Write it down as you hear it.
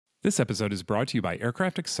This episode is brought to you by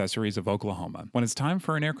Aircraft Accessories of Oklahoma. When it's time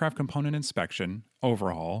for an aircraft component inspection,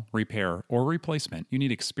 overhaul, repair, or replacement, you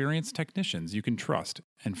need experienced technicians you can trust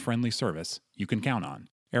and friendly service you can count on.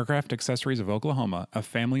 Aircraft Accessories of Oklahoma, a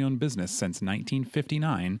family-owned business since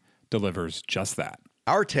 1959, delivers just that.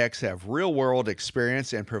 Our techs have real-world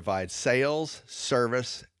experience and provide sales,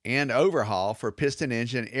 service, and overhaul for piston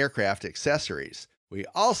engine aircraft accessories. We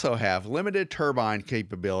also have limited turbine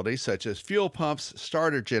capabilities such as fuel pumps,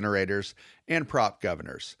 starter generators, and prop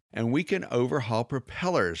governors. And we can overhaul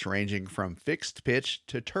propellers ranging from fixed pitch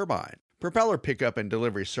to turbine. Propeller pickup and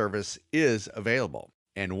delivery service is available.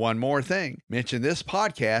 And one more thing, mention this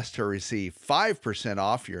podcast to receive 5%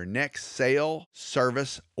 off your next sale,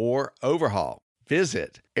 service, or overhaul.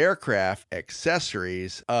 Visit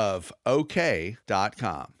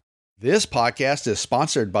aircraftaccessoriesof.ok.com. This podcast is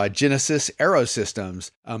sponsored by Genesis Aerosystems,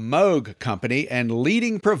 a Moog company and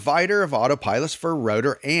leading provider of autopilots for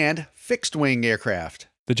rotor and fixed-wing aircraft.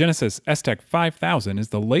 The Genesis S-Tech 5000 is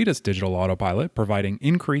the latest digital autopilot, providing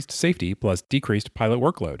increased safety plus decreased pilot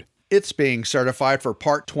workload. It's being certified for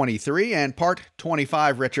Part 23 and Part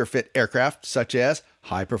 25 retrofit aircraft, such as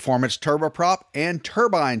high-performance turboprop and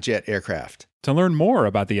turbine jet aircraft. To learn more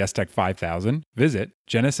about the S-Tech 5000, visit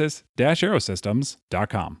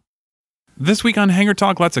genesis-aerosystems.com. This week on Hangar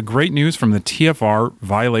Talk, lots of great news from the TFR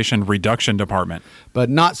Violation Reduction Department. But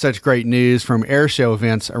not such great news from air show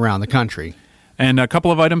events around the country. And a couple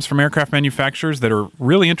of items from aircraft manufacturers that are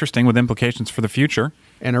really interesting with implications for the future.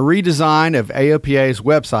 And a redesign of AOPA's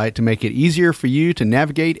website to make it easier for you to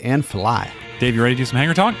navigate and fly. Dave, you ready to do some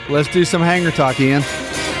Hangar Talk? Let's do some Hangar Talk, Ian.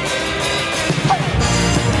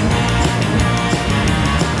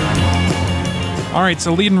 All right,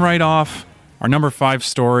 so leading right off, our number 5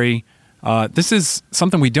 story. This is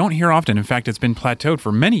something we don't hear often. In fact, it's been plateaued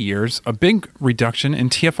for many years, a big reduction in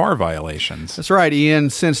TFR violations. That's right,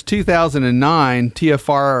 Ian. Since 2009,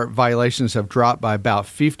 TFR violations have dropped by about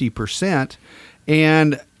 50%,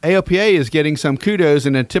 and AOPA is getting some kudos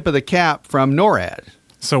and a tip of the cap from NORAD.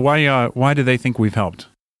 So why do they think we've helped?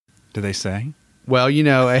 Do they say? Well, you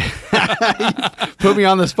know, put me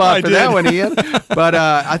on the spot for that one, Ian. But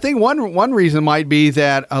I think one reason might be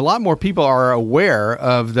that a lot more people are aware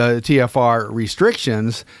of the TFR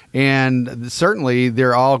restrictions, and certainly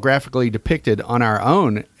they're all graphically depicted on our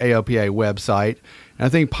own AOPA website. And I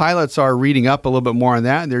think pilots are reading up a little bit more on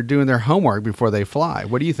that, and they're doing their homework before they fly.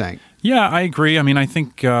 What do you think? Yeah, I agree. I mean, I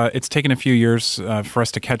think it's taken a few years for us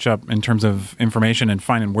to catch up in terms of information and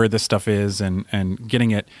finding where this stuff is and getting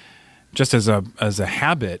it just as a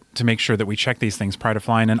habit to make sure that we check these things prior to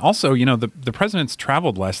flying. And also, you know, the president's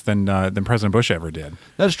traveled less than President Bush ever did.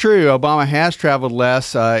 That's true. Obama has traveled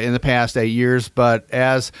less in the past 8 years, but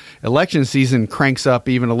as election season cranks up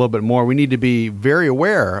even a little bit more, we need to be very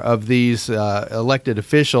aware of these elected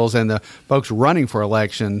officials and the folks running for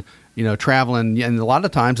election, you know, traveling, and a lot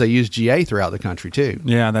of times they use GA throughout the country too.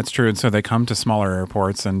 Yeah, that's true. And so they come to smaller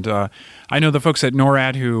airports. And I know the folks at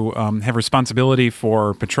NORAD who have responsibility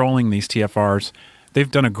for patrolling these TFRs. They've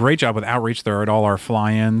done a great job with outreach. They're at all our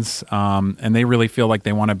fly-ins, and they really feel like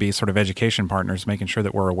they want to be sort of education partners, making sure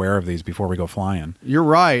that we're aware of these before we go flying. You're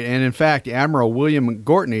right. And in fact, Admiral William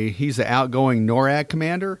Gortney, he's the outgoing NORAD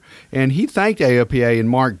commander, and he thanked AOPA and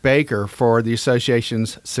Mark Baker for the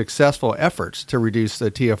association's successful efforts to reduce the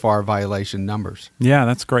TFR violation numbers. Yeah,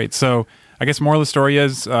 that's great. So I guess moral of the story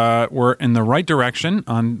is we're in the right direction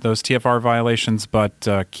on those TFR violations, but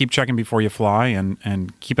keep checking before you fly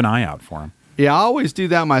and keep an eye out for them. Yeah, I always do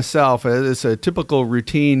that myself. It's a typical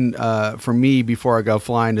routine for me before I go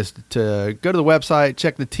flying is to go to the website,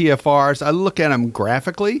 check the TFRs. I look at them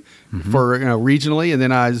graphically for regionally, and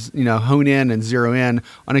then I hone in and zero in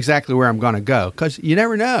on exactly where I'm going to go, because you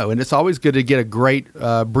never know, and it's always good to get a great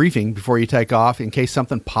briefing before you take off in case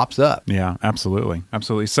something pops up. Yeah, absolutely,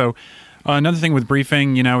 absolutely. So. Another thing with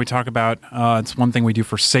briefing, you know, we talk about it's one thing we do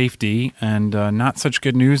for safety, and not such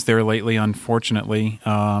good news there lately, unfortunately.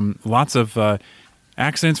 Lots of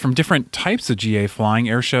accidents from different types of GA flying,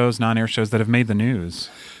 air shows, non-air shows that have made the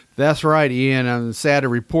news. That's right, Ian. I'm sad to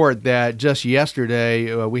report that just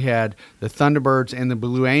yesterday we had the Thunderbirds and the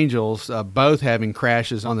Blue Angels both having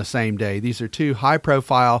crashes on the same day. These are two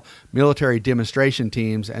high-profile military demonstration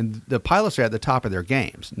teams, and the pilots are at the top of their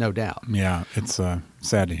games, no doubt. Yeah, it's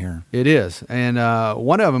sad to hear. It is. And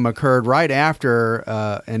one of them occurred right after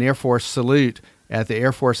an Air Force salute at the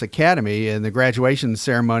Air Force Academy, and the graduation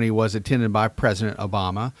ceremony was attended by President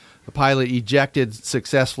Obama. The pilot ejected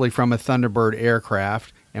successfully from a Thunderbird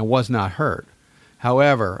aircraft and was not hurt.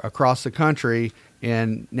 However, across the country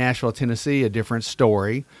in Nashville, Tennessee, a different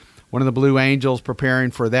story. One of the Blue Angels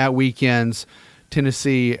preparing for that weekend's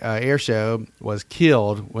Tennessee Air Show was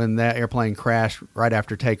killed when that airplane crashed right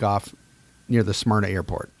after takeoff near the Smyrna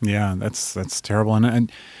airport. Yeah, that's terrible.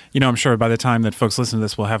 And I'm sure by the time that folks listen to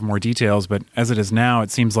this, we'll have more details. But as it is now,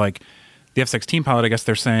 it seems like the F-16 pilot, I guess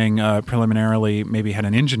they're saying preliminarily maybe had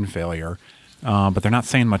an engine failure, but they're not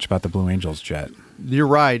saying much about the Blue Angels jet. You're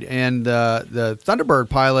right. And the Thunderbird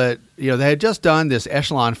pilot, they had just done this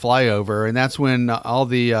echelon flyover, and that's when all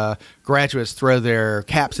the graduates throw their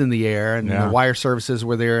caps in the air, and the wire services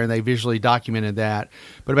were there, and they visually documented that.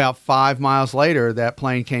 But about 5 miles later, that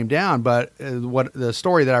plane came down. But what the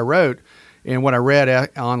story that I wrote and what I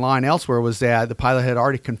read online elsewhere was that the pilot had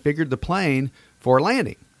already configured the plane for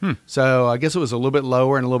landing. So I guess it was a little bit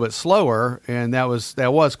lower and a little bit slower, and that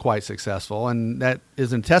was quite successful, and that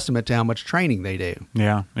is a testament to how much training they do.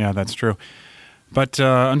 Yeah, that's true. But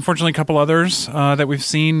unfortunately, a couple others that we've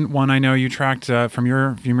seen. One I know you tracked from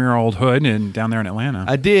your old hood and down there in Atlanta.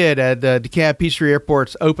 I did at the DeKalb Peachtree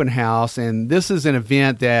Airport's open house, and this is an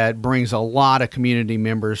event that brings a lot of community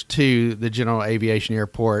members to the General Aviation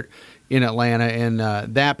Airport in Atlanta, and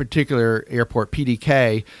that particular airport,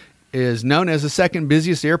 PDK, is known as the second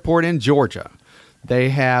busiest airport in Georgia. They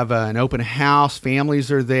have an open house. Families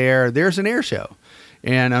are there. There's an air show.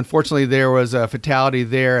 And unfortunately, there was a fatality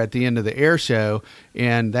there at the end of the air show,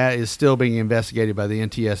 and that is still being investigated by the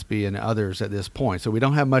NTSB and others at this point. So we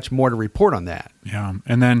don't have much more to report on that. Yeah.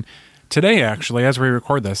 And then today, actually, as we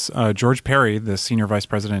record this, George Perry, the senior vice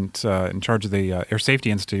president in charge of the Air Safety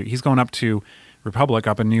Institute, he's going up to Republic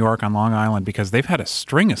up in New York on Long Island because they've had a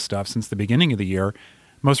string of stuff since the beginning of the year.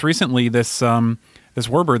 Most recently, this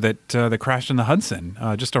Warbird that crashed in the Hudson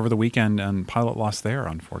just over the weekend, and pilot lost there,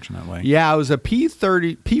 unfortunately. Yeah, it was a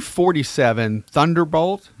P-47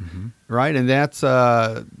 Thunderbolt, right? And that's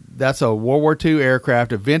a World War II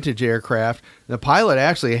aircraft, a vintage aircraft. The pilot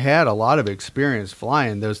actually had a lot of experience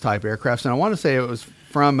flying those type aircrafts, and I want to say it was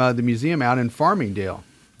from the museum out in Farmingdale.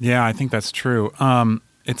 Yeah, I think that's true.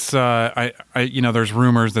 It's there's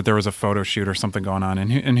rumors that there was a photo shoot or something going on,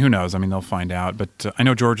 and who knows? I mean, they'll find out. But I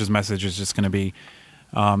know George's message is just going to be,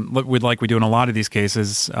 like we do in a lot of these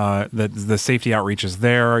cases, that the safety outreach is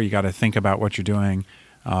there. You got to think about what you're doing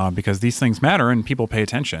because these things matter and people pay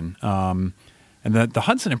attention. And the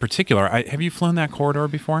Hudson in particular, have you flown that corridor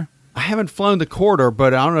before? I haven't flown the corridor,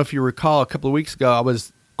 but I don't know if you recall, a couple of weeks ago, I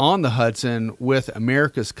was on the Hudson with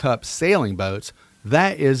America's Cup sailing boats.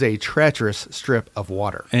 That is a treacherous strip of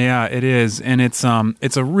water. Yeah, it is, and it's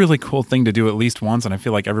a really cool thing to do at least once, and I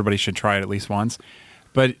feel like everybody should try it at least once.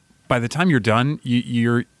 But by the time you're done,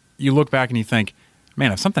 you look back and you think,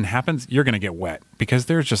 man, if something happens, you're going to get wet because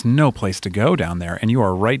there's just no place to go down there, and you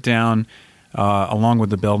are right down along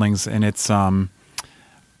with the buildings, and it's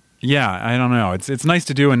yeah, I don't know. It's nice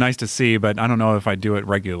to do and nice to see, but I don't know if I do it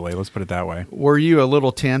regularly. Let's put it that way. Were you a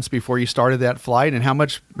little tense before you started that flight, and how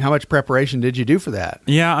much preparation did you do for that?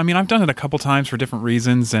 Yeah, I mean, I've done it a couple times for different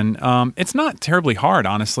reasons, and it's not terribly hard,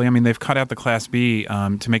 honestly. I mean, they've cut out the Class B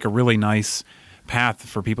to make a really nice path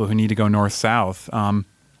for people who need to go north-south.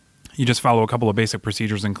 You just follow a couple of basic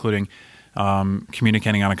procedures, including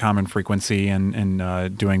communicating on a common frequency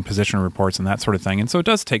and doing position reports and that sort of thing. And so it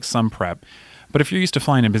does take some prep. But if you're used to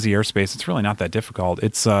flying in busy airspace, it's really not that difficult.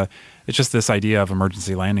 It's just this idea of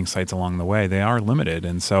emergency landing sites along the way. They are limited,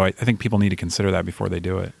 and so I think people need to consider that before they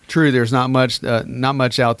do it. True, there's not much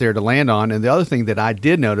out there to land on. And the other thing that I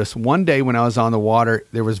did notice, one day when I was on the water,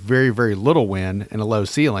 there was very, very little wind and a low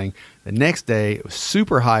ceiling. The next day, it was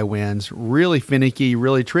super high winds, really finicky,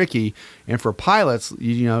 really tricky. And for pilots,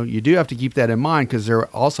 you do have to keep that in mind because there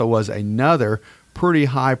also was another pretty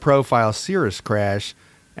high-profile Cirrus crash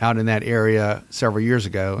out in that area several years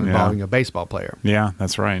ago involving a baseball player. Yeah,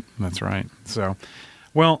 that's right. So,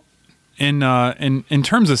 well, in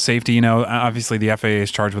terms of safety, obviously the FAA is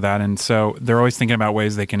charged with that, and so they're always thinking about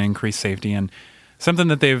ways they can increase safety. And something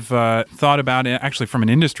that they've thought about, actually from an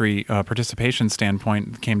industry participation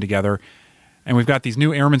standpoint, came together, and we've got these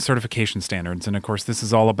new airman certification standards. And of course, this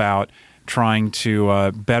is all about trying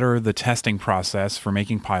to better the testing process for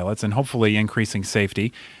making pilots and hopefully increasing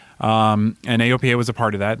safety. And AOPA was a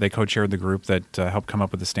part of that. They co-chaired the group that helped come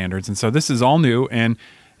up with the standards. And so this is all new. And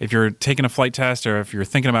if you're taking a flight test or if you're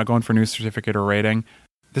thinking about going for a new certificate or rating,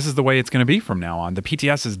 this is the way it's going to be from now on. The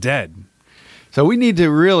PTS is dead. So we need to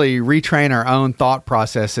really retrain our own thought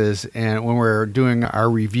processes, and when we're doing our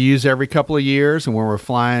reviews every couple of years, and when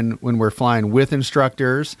we're flying with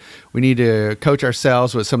instructors, we need to coach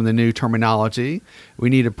ourselves with some of the new terminology. We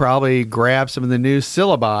need to probably grab some of the new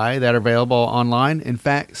syllabi that are available online. In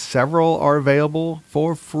fact, several are available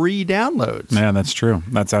for free downloads. Yeah, that's true.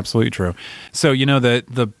 That's absolutely true. So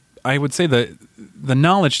the I would say the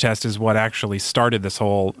knowledge test is what actually started this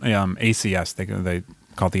whole ACS. They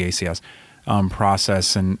call it the ACS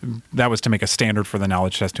process, and that was to make a standard for the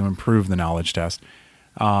knowledge test to improve the knowledge test.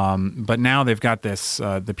 But now they've got this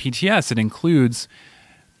the PTS. It includes,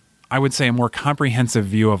 I would say, a more comprehensive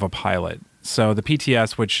view of a pilot. So the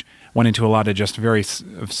PTS, which went into a lot of just very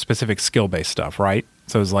specific skill-based stuff, right?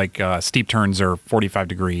 So it was like steep turns are 45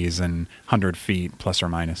 degrees and 100 feet plus or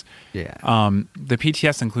minus. Yeah. The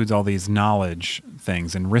PTS includes all these knowledge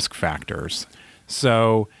things and risk factors.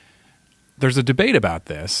 So there's a debate about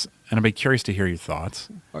this, and I'd be curious to hear your thoughts.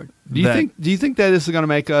 Do you think that this is going to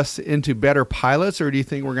make us into better pilots, or do you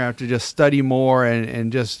think we're going to have to just study more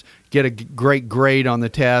and just get a great grade on the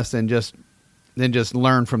test and then just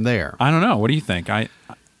learn from there? I don't know. What do you think? I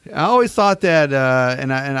always thought that,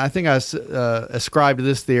 and I think I ascribed to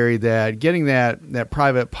this theory that getting that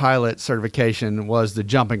private pilot certification was the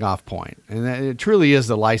jumping off point, and that it truly is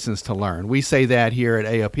the license to learn. We say that here at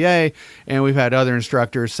AOPA, and we've had other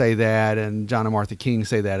instructors say that, and John and Martha King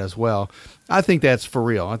say that as well. I think that's for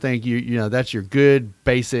real. I think you know that's your good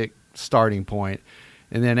basic starting point.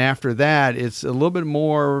 And then after that, it's a little bit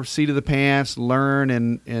more seat of the pants, learn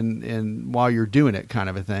and while you're doing it kind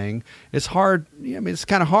of a thing. It's hard. I mean, it's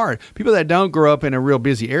kind of hard. People that don't grow up in a real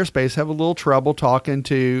busy airspace have a little trouble talking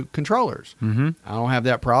to controllers. Mm-hmm. I don't have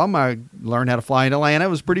that problem. I learned how to fly in Atlanta. It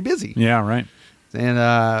was pretty busy. Yeah, right. And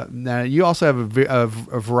now you also have a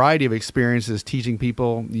variety of experiences teaching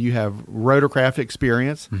people. You have rotorcraft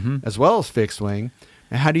experience as well as fixed wing.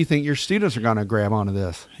 And how do you think your students are going to grab onto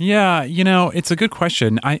this? Yeah, it's a good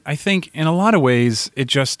question. I think in a lot of ways it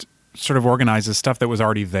just sort of organizes stuff that was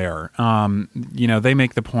already there. They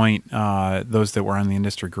make the point, those that were on the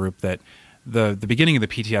industry group, that the beginning of the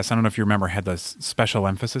PTS, I don't know if you remember, had the special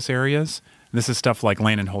emphasis areas. This is stuff like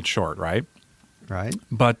land and hold short, right? Right.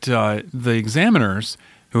 But the examiners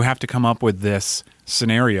who have to come up with this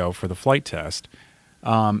scenario for the flight test,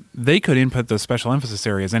 they could input those special emphasis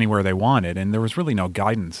areas anywhere they wanted, and there was really no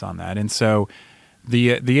guidance on that. And so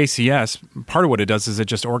the ACS, part of what it does is it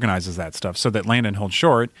just organizes that stuff so that land and hold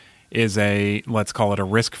short is let's call it a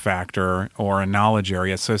risk factor or a knowledge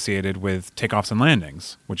area associated with takeoffs and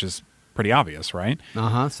landings, which is pretty obvious, right?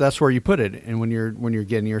 So that's where you put it, and when you're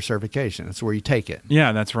getting your certification, that's where you take it.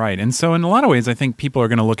 Yeah, that's right. And so in a lot of ways, I think people are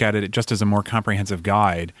going to look at it just as a more comprehensive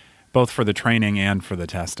guide, both for the training and for the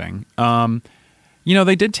testing.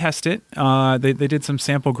 They did test it. They did some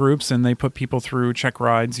sample groups, and they put people through check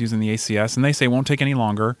rides using the ACS, and they say it won't take any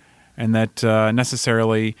longer, and that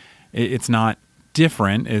necessarily it's not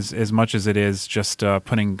different as much as it is just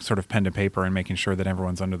putting sort of pen to paper and making sure that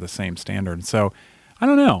everyone's under the same standard. So I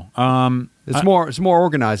don't know. It's more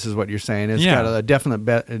organized, is what you're saying. It's got a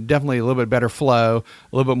definitely a little bit better flow,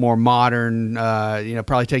 a little bit more modern.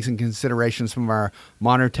 Probably takes in consideration some of our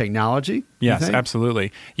modern technology. Yes,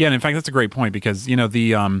 absolutely. Yeah, and in fact, that's a great point because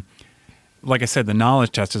like I said, the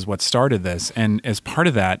knowledge test is what started this, and as part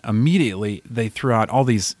of that, immediately they threw out all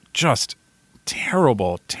these just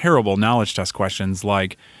terrible knowledge test questions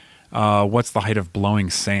like, "What's the height of blowing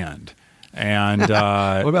sand?" And what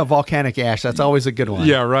about volcanic ash? That's always a good one.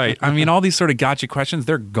 Yeah, right. I mean, all these sort of gotcha questions,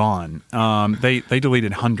 they're gone. They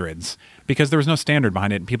deleted hundreds because there was no standard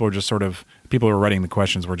behind it. And people who were writing the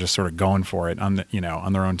questions were just sort of going for it on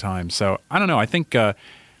their own time. So I don't know. I think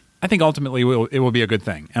ultimately it will be a good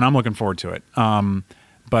thing, and I'm looking forward to it.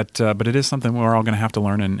 But it is something we're all going to have to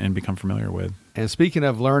learn and become familiar with. And speaking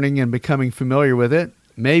of learning and becoming familiar with it,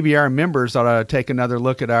 maybe our members ought to take another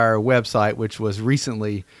look at our website, which was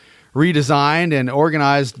recently redesigned and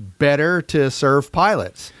organized better to serve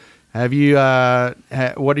pilots. Have you?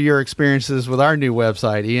 What are your experiences with our new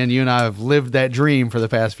website, Ian? You and I have lived that dream for the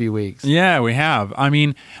past few weeks. Yeah, we have. I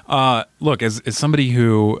mean, look, as somebody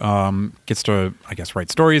who gets to, I guess, write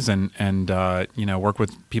stories and work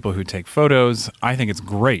with people who take photos, I think it's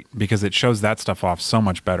great because it shows that stuff off so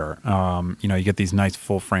much better. You get these nice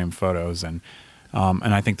full frame photos and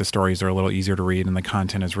I think the stories are a little easier to read, and the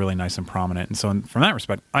content is really nice and prominent. And so, from that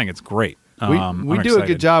respect, I think it's great. We do a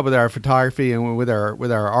good job with our photography and with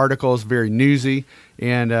our articles, very newsy.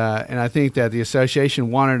 And I think that the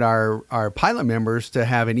association wanted our pilot members to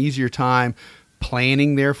have an easier time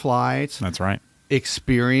planning their flights. That's right.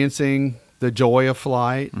 Experiencing the joy of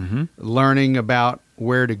flight, learning about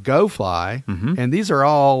where to go fly, and these are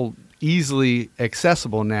all easily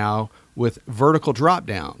accessible now with vertical drop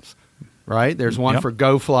downs. Right? There's one for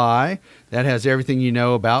Go Fly that has everything you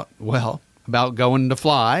know about going to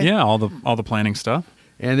fly. Yeah, all the planning stuff.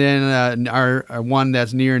 And then our one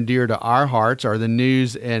that's near and dear to our hearts are the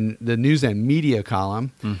news and media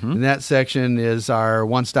column. And that section is our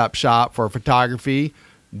one-stop shop for photography,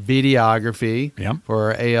 videography Yep.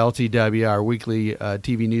 for ALTW, our weekly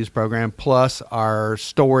TV news program, plus our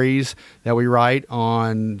stories that we write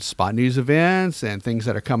on spot news events and things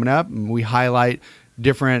that are coming up. And we highlight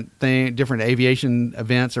different aviation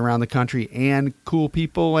events around the country and cool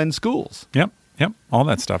people and schools. Yep. All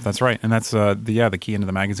that stuff. That's right. And that's the key into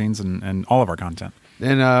the magazines and all of our content.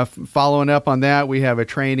 And following up on that, we have a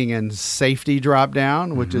training and safety drop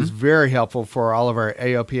down, which is very helpful for all of our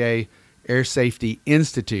AOPA Air Safety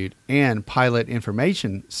Institute and Pilot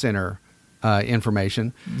Information Center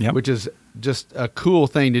information, Yep. which is just a cool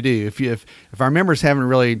thing to do. If our members haven't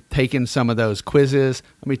really taken some of those quizzes,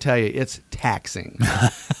 let me tell you, it's taxing.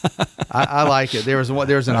 I like it. There was an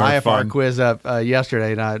They're IFR fun. quiz up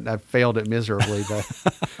yesterday, and I failed it miserably, but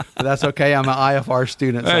that's okay. I'm an IFR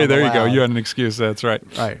student. So Hey, I'm there you go. allowed. You had an excuse. That's right.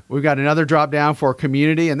 Right. We've got another drop down for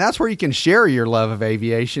community, and that's where you can share your love of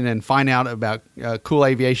aviation and find out about cool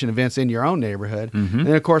aviation events in your own neighborhood. And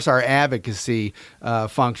then, of course, our advocacy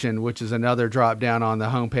function, which is another drop down on the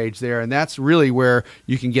homepage there. And that's really where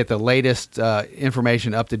you can get the latest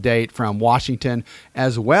information up to date from Washington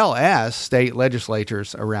as well as state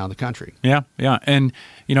legislatures around the country. Yeah. And,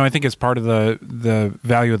 I think as part of the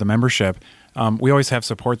value of the membership, we always have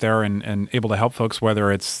support there and able to help folks,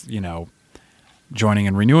 whether it's, joining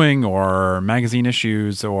and renewing or magazine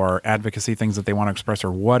issues or advocacy things that they want to express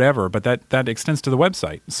or whatever. But that extends to the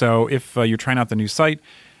website. So if you're trying out the new site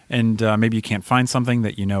and maybe you can't find something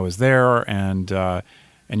that is there and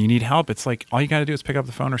you need help, it's like all you got to do is pick up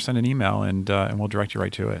the phone or send an email and we'll direct you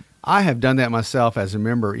right to it. I have done that myself as a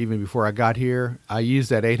member even before I got here. I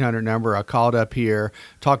used that 800 number. I called up here,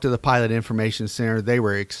 talked to the Pilot Information Center. They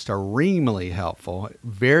were extremely helpful,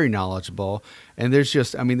 very knowledgeable. And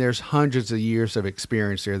there's hundreds of years of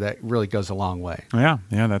experience there that really goes a long way. Yeah,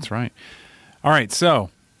 that's right. All right,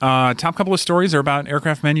 so top couple of stories are about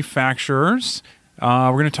aircraft manufacturers.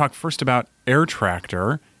 We're going to talk first about Air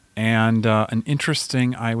Tractor and an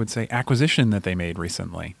interesting, I would say, acquisition that they made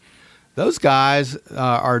recently. Those guys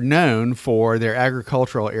are known for their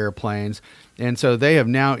agricultural airplanes, and so they have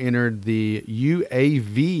now entered the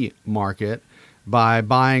UAV market by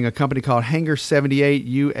buying a company called Hangar 78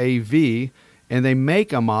 UAV, and they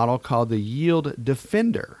make a model called the Yield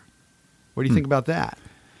Defender. What do you think about that?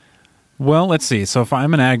 Well, let's see. So if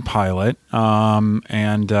I'm an ag pilot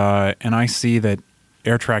and I see that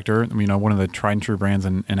Air Tractor, one of the tried and true brands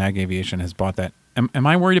in ag aviation, has bought that, am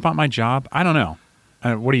I worried about my job? I don't know.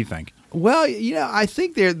 What do you think? Well, I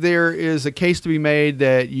think there is a case to be made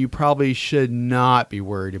that you probably should not be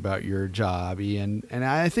worried about your job, Ian. And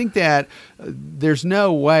I think that there's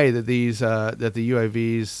no way that the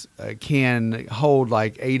UAVs can hold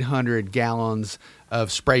like 800 gallons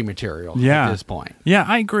of spray material at this point. Yeah,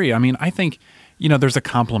 I agree. I mean, I think there's a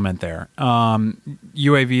complement there.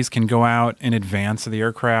 UAVs can go out in advance of the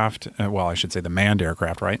aircraft. I should say the manned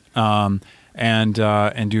aircraft, right? And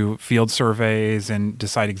do field surveys and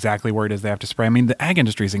decide exactly where it is they have to spray. I mean, the ag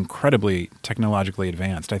industry is incredibly technologically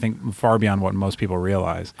advanced, I think far beyond what most people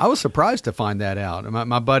realize. I was surprised to find that out.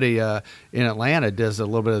 My buddy in Atlanta does a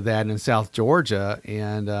little bit of that in South Georgia,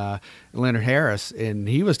 and Leonard Harris, and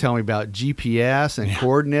he was telling me about GPS and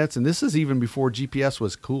coordinates, and this is even before GPS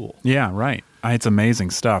was cool. Yeah, right. It's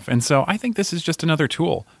amazing stuff. And so I think this is just another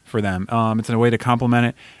tool for them. It's a way to complement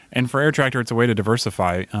it. And for Air Tractor, it's a way to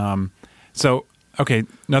diversify. So, okay,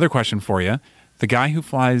 another question for you. The guy who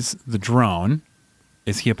flies the drone,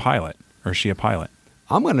 is he a pilot or is she a pilot?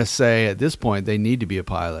 I'm going to say at this point they need to be a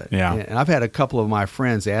pilot. Yeah. And I've had a couple of my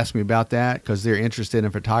friends ask me about that because they're interested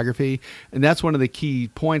in photography. And that's one of the key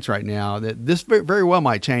points right now that this very well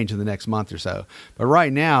might change in the next month or so. But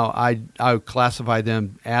right now, I would classify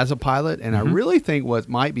them as a pilot. And I really think what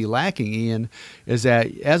might be lacking, Ian, is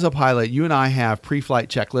that as a pilot, you and I have pre-flight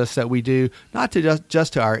checklists that we do, not to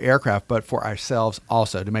just to our aircraft, but for ourselves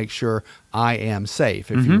also to make sure I am safe,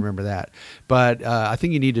 if you remember that. But I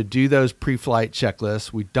think you need to do those pre-flight checklists.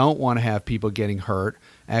 We don't want to have people getting hurt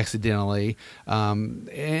accidentally. And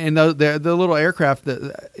the little aircraft,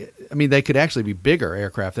 they could actually be bigger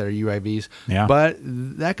aircraft that are UAVs, but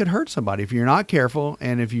that could hurt somebody if you're not careful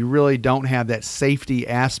and if you really don't have that safety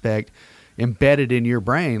aspect embedded in your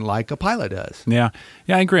brain like a pilot does. Yeah,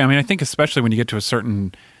 I agree. I mean, I think especially when you get to a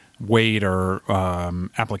certain weight or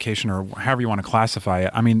application or however you want to classify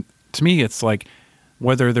it, I mean, to me, it's like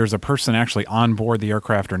whether there's a person actually on board the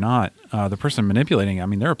aircraft or not, the person manipulating, I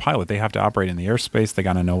mean, they're a pilot. They have to operate in the airspace. They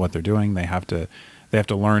got to know what they're doing. They have to they have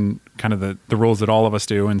to learn kind of the rules that all of us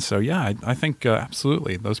do. And so, yeah, I think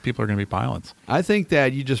absolutely those people are going to be pilots. I think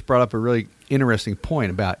that you just brought up a really interesting point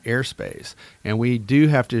about airspace. And we do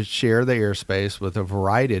have to share the airspace with a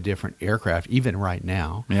variety of different aircraft, even right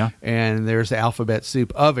now. Yeah. And there's the alphabet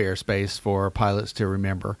soup of airspace for pilots to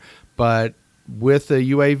remember. But with the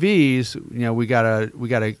UAVs, we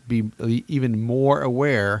gotta be even more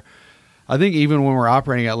aware. I think even when we're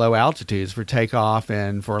operating at low altitudes for takeoff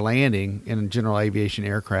and for landing in general aviation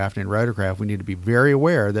aircraft and rotorcraft, we need to be very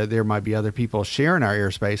aware that there might be other people sharing our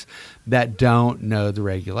airspace that don't know the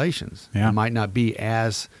regulations. Yeah. They might not be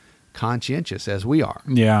as conscientious as we are.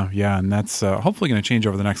 Yeah, and that's hopefully going to change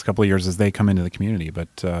over the next couple of years as they come into the community. But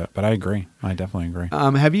I agree. I definitely agree.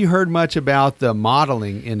 Have you heard much about the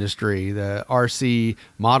modeling industry, the RC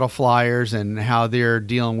model flyers, and how they're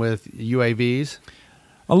dealing with UAVs?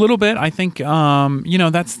 A little bit. I think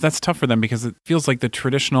that's tough for them because it feels like the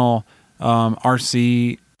traditional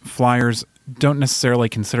RC flyers don't necessarily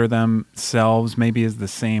consider themselves maybe as the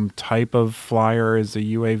same type of flyer as a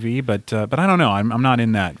UAV, but I don't know. I'm not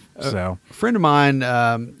in that. So a friend of mine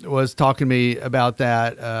was talking to me about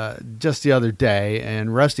that just the other day,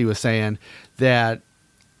 and Rusty was saying that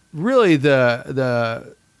really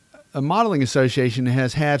the modeling association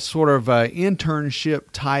has had sort of an internship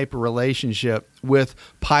type relationship with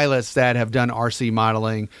pilots that have done RC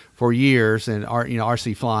modeling for years and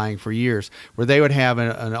RC flying for years, where they would have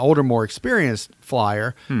an older, more experienced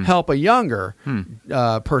flyer help a younger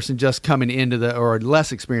person just coming into or a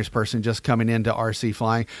less experienced person just coming into RC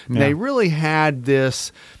flying. Yeah. They really had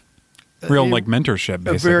this real like mentorship,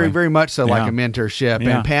 basically. Very, very much so, like Yeah. a mentorship,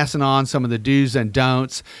 Yeah. and passing on some of the do's and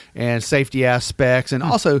don'ts and safety aspects. And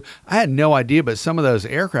also, I had no idea, but some of those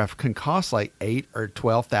aircraft can cost like $8,000 or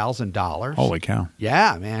 $12,000. Holy cow.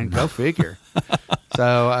 Yeah, man, go figure.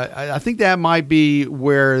 So I think that might be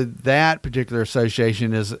where that particular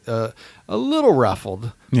association is a little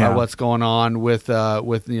ruffled by Yeah. what's going on with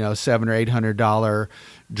 $700 or $800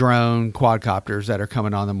 drone quadcopters that are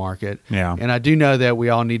coming on the market. Yeah. And I do know that we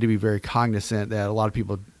all need to be very cognizant that a lot of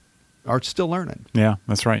people are still learning. Yeah,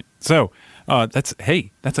 that's right. So that's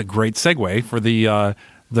a great segue for the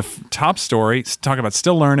top story. Talk about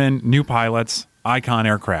still learning, new pilots, Icon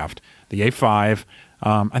Aircraft, the A5.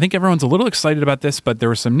 I think everyone's a little excited about this, but there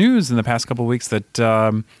was some news in the past couple of weeks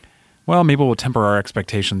that, maybe we'll temper our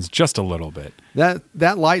expectations just a little bit.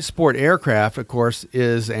 That light sport aircraft, of course,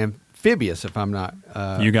 is amphibious, if I'm not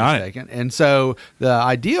You got mistaken. And so the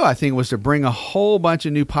idea, I think, was to bring a whole bunch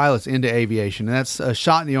of new pilots into aviation. And that's a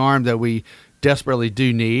shot in the arm that we desperately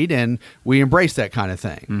do need, and we embrace that kind of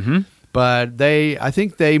thing. Mm-hmm. But I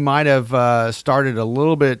think they might have started a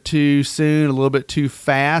little bit too soon, a little bit too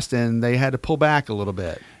fast, and they had to pull back a little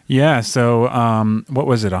bit. Yeah, so what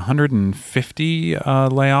was it, 150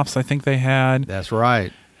 layoffs I think they had? That's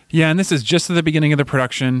right. Yeah, and this is just at the beginning of the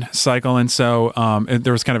production cycle, and so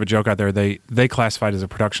there was kind of a joke out there. They classified as a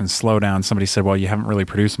production slowdown. Somebody said, well, you haven't really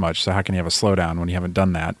produced much, so how can you have a slowdown when you haven't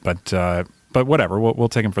done that? But whatever, we'll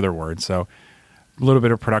take them for their word. So a little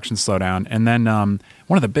bit of production slowdown. And then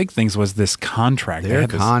one of the big things was this contract. Their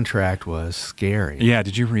contract was scary. Yeah,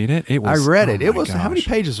 did you read it? It was. I read it. Oh It my was, how many gosh.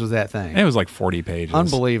 pages was that thing? It was like 40 pages.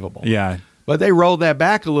 Unbelievable. Yeah. But they rolled that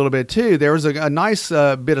back a little bit, too. There was a nice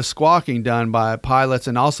bit of squawking done by pilots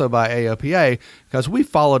and also by AOPA, because we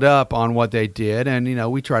followed up on what they did, and,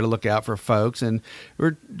 we try to look out for folks, and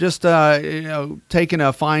we're just, taking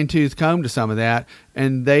a fine-tooth comb to some of that,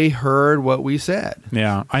 and they heard what we said.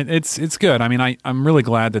 Yeah, it's good. I mean, I'm really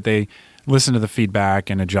glad that they listened to the feedback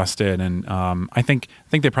and adjusted, and I think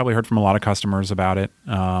they probably heard from a lot of customers about it.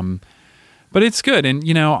 But it's good, and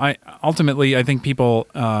I think people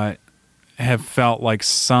have felt like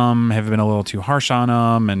some have been a little too harsh on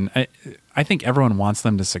them, and I think everyone wants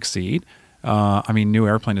them to succeed. New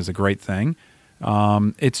airplane is a great thing.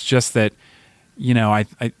 It's just that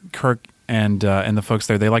Kirk and the folks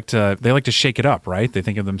there, they like to shake it up, right? They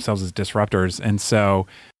think of themselves as disruptors, and so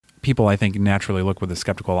people, I think, naturally look with a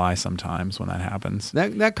skeptical eye sometimes when that happens.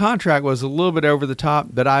 That contract was a little bit over the top,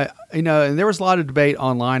 but and there was a lot of debate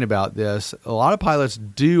online about this. A lot of pilots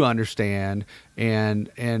do understand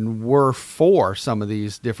and were for some of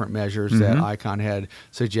these different measures that Icon had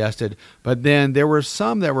suggested, but then there were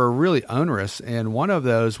some that were really onerous, and one of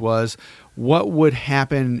those was what would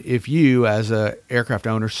happen if you, as a aircraft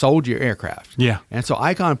owner, sold your aircraft. Yeah. And so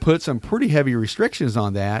Icon put some pretty heavy restrictions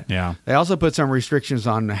on that. Yeah. They also put some restrictions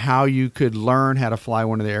on how you could learn how to fly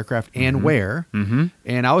one of the aircraft and where. Mm-hmm.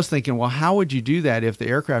 And I was thinking, well, how would you do that if the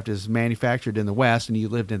aircraft is manufactured in the West and you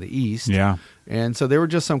lived in the East? Yeah. And so there were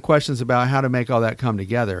just some questions about how to make all that come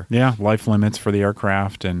together. Yeah, life limits for the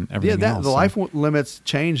aircraft and everything else. The life limits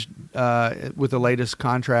changed with the latest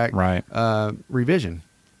contract Right. Revision.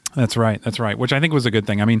 That's right. That's right. Which I think was a good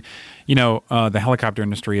thing. I mean, the helicopter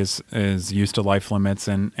industry is used to life limits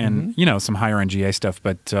and some higher NGA stuff.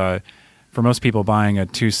 But for most people buying a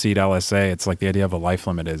 2-seat LSA, it's like the idea of a life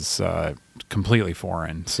limit is completely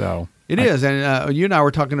foreign. So it is. And you and I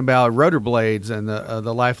were talking about rotor blades and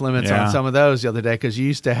the life limits on some of those the other day, because you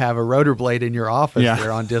used to have a rotor blade in your office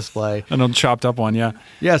there on display. An chopped up one, yeah.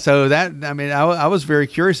 Yeah, so I was very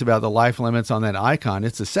curious about the life limits on that Icon.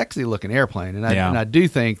 It's a sexy looking airplane, and I do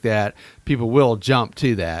think that people will jump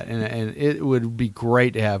to that, and it would be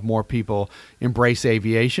great to have more people embrace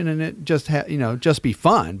aviation, and it just be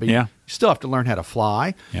fun. But you still have to learn how to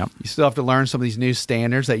fly. Yep. You still have to learn some of these new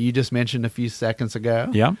standards that you just mentioned a few seconds ago.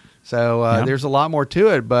 Yep. So there's a lot more to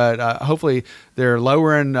it, but hopefully they're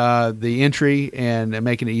lowering the entry and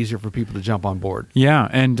making it easier for people to jump on board. Yeah,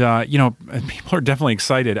 and people are definitely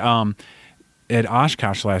excited. At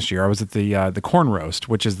Oshkosh last year, I was at the Corn Roast,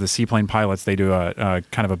 which is the seaplane pilots. They do a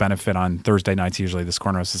kind of a benefit on Thursday nights. Usually, this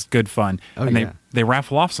Corn Roast is good fun, they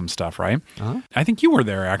raffle off some stuff, right? Uh-huh. I think you were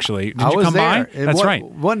there actually. Did you come by? That's right.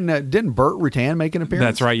 Didn't Burt Rutan make an appearance?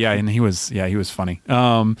 That's right. Yeah, and he was funny.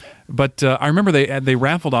 But I remember they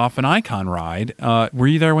raffled off an Icon ride. Were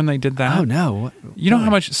you there when they did that? Oh no! You know how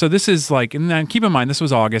much? So this is like, and then keep in mind this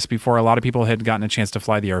was August, before a lot of people had gotten a chance to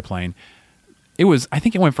fly the airplane. I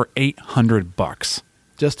think it went for $800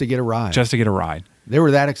 just to get a ride. They were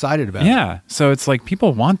that excited about it. Yeah. So it's like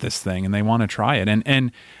people want this thing and they want to try it.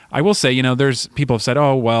 And I will say, there's people have said,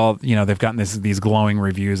 oh, well, they've gotten these glowing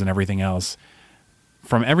reviews and everything else.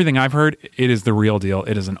 From everything I've heard, it is the real deal.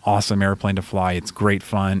 It is an awesome airplane to fly. It's great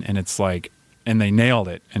fun. And it's like, and they nailed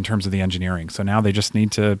it in terms of the engineering. So now they just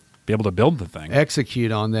need to be able to build the thing.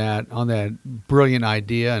 Execute on that brilliant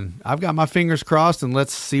idea. And I've got my fingers crossed, and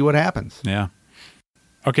let's see what happens. Yeah.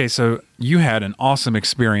 Okay, so you had an awesome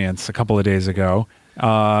experience a couple of days ago,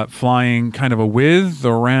 flying kind of a width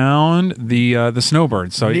around the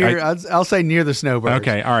snowbird. So I'll say near the snowbird.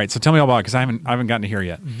 Okay, all right. So tell me all about it, because I haven't gotten to hear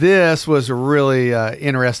yet. This was a really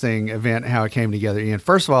interesting event, how it came together, Ian.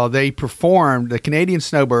 First of all, the Canadian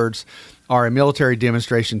Snowbirds are a military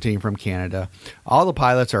demonstration team from Canada. All the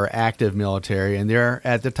pilots are active military, and they're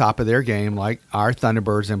at the top of their game like our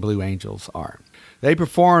Thunderbirds and Blue Angels are. They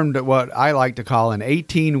performed what I like to call an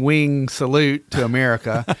 18-wing salute to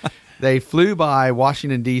America. They flew by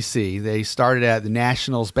Washington, D.C. They started at the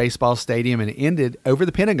Nationals baseball stadium and ended over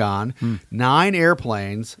the Pentagon. 9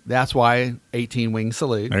 airplanes. That's why 18-wing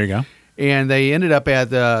salute. There you go. And they ended up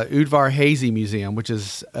at the Udvar Hazy Museum, which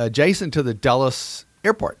is adjacent to the Dulles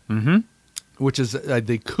Airport. Mm-hmm. Which is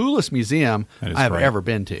the coolest museum I've ever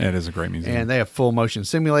been to. It is a great museum. And they have full motion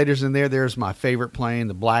simulators in there. There's my favorite plane,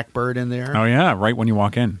 the Blackbird, in there. Oh, yeah, right when you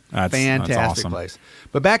walk in. Fantastic that's awesome. Place.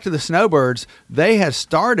 But back to the Snowbirds, they had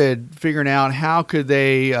started figuring out how could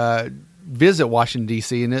they visit Washington,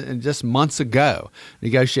 D.C., and just months ago.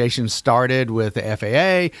 Negotiations started with the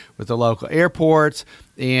FAA, with the local airports,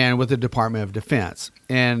 and with the Department of Defense.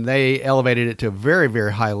 And they elevated it to a very,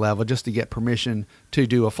 very high level just to get permission to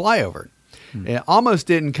do a flyover. It almost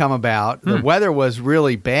didn't come about. The weather was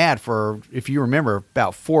really bad for, if you remember,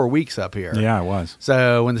 about 4 weeks up here. Yeah, it was.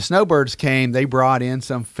 So when the Snowbirds came, they brought in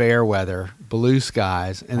some fair weather, blue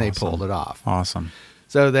skies, and they pulled it off. Awesome.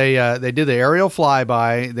 So they did the aerial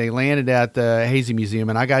flyby. They landed at the Hazy Museum,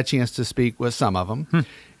 and I got a chance to speak with some of them.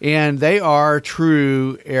 And they are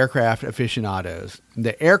true aircraft aficionados.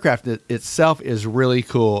 The aircraft itself is really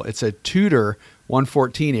cool. It's a Tudor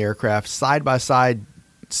 114 aircraft, side-by-side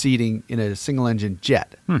seating in a single-engine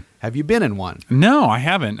jet. Have you been in one? No, I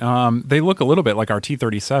haven't. They look a little bit like our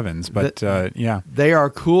T-37s, but yeah. They are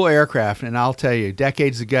cool aircraft, and I'll tell you,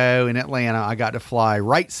 decades ago in Atlanta, I got to fly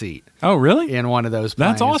right seat. Oh, really? In one of those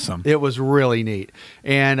planes. That's awesome. It was really neat.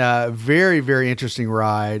 And very, very interesting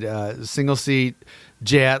ride. Single-seat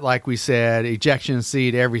jet, like we said, ejection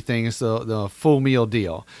seat, everything. It's the full meal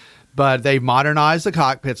deal. But they've modernized the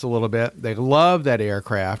cockpits a little bit. They love that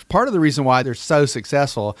aircraft. Part of the reason why they're so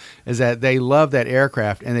successful is that they love that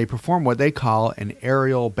aircraft, and they perform what they call an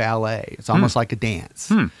aerial ballet. It's almost like a dance.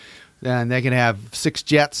 And they can have 6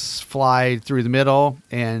 jets fly through the middle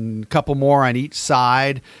and a couple more on each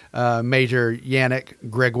side. Major Yannick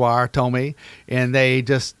Gregoire told me. And they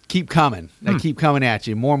just keep coming. They keep coming at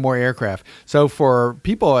you, more and more aircraft. So for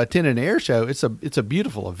people attending an air show, it's a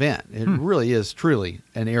beautiful event. It really is truly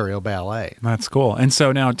an aerial ballet. That's cool. And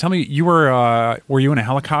so now tell me, you were you in a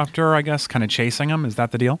helicopter, I guess, kind of chasing them? Is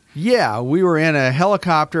that the deal? Yeah, we were in a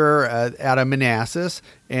helicopter out of Manassas,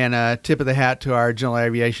 and tip of the hat to our general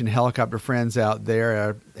aviation helicopter friends out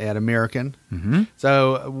there at American. Mm-hmm.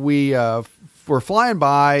 So we were flying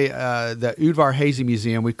by the Udvar Hazy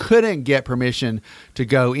Museum. We couldn't get permission to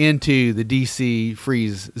go into the DC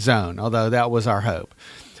freeze zone, although that was our hope.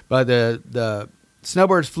 But the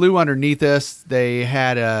snowbirds flew underneath us. They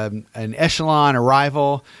had an echelon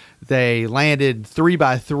arrival. They landed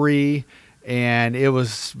 3x3. And it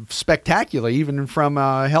was spectacular, even from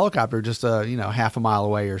a helicopter just half a mile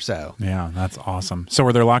away or so. Yeah, that's awesome. So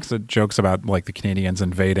were there lots of jokes about like the Canadians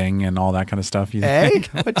invading and all that kind of stuff? You think?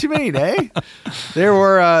 What you mean, There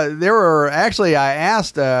were actually, I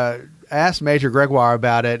asked Major Gregoire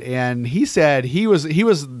about it, and he said he was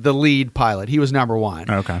the lead pilot. He was number one.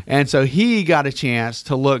 Okay. And so he got a chance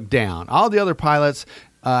to look down. All the other pilots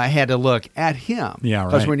had to look at him. Yeah,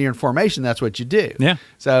 right. Because when you're in formation, that's what you do. Yeah.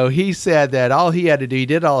 So he said that all he had to do, he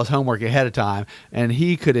did all his homework ahead of time, and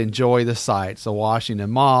he could enjoy the sights, the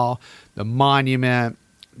Washington Mall, the Monument,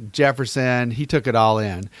 Jefferson. He took it all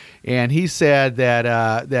in. And he said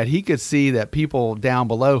that he could see that people down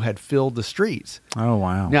below had filled the streets. Oh,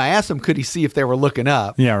 wow. Now, I asked him, could he see if they were looking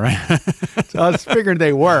up? Yeah, right. So I was figuring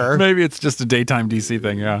they were. Maybe it's just a daytime DC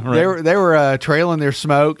thing, yeah. Right. They were trailing their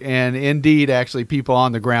smoke, and indeed, actually, people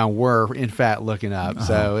on the ground were, in fact, looking up. Uh-huh.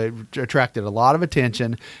 So it attracted a lot of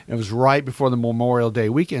attention. It was right before the Memorial Day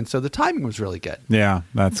weekend, so the timing was really good. Yeah,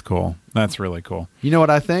 that's cool. That's really cool. You know what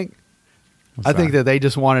I think? I think that they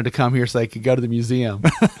just wanted to come here so they could go to the museum.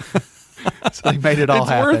 So they made it all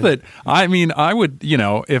happen. It's worth it. I mean, I would,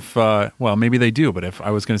 if, maybe they do, but if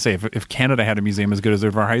I was going to say, if Canada had a museum as good as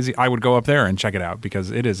Udvar Hazy, I would go up there and check it out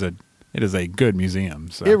because it is a good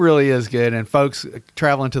museum. So. It really is good. And folks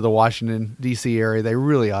traveling to the Washington, D.C. area, they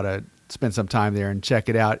really ought to spend some time there and check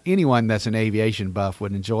it out. Anyone that's an aviation buff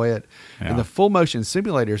would enjoy it. Yeah. And the full motion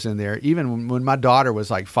simulators in there, even when my daughter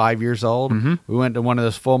was like 5 years old, we went to one of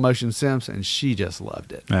those full motion sims and she just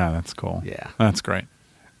loved it. Yeah, that's cool. Yeah. That's great.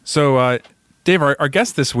 So, Dave, our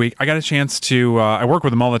guest this week, I got a chance to, I work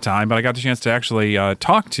with him all the time, but I got the chance to actually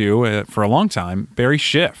talk to, for a long time, Barry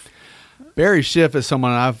Schiff. Barry Schiff is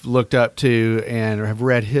someone I've looked up to and have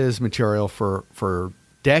read his material for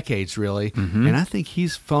decades, really. Mm-hmm. And I think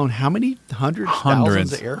he's flown how many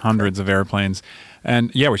thousands of aircraft? Hundreds of airplanes.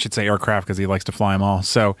 And yeah, we should say aircraft because he likes to fly them all.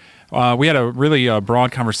 So we had a really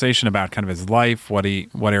broad conversation about kind of his life, what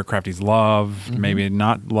aircraft he's loved, maybe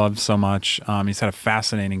not loved so much. He's had a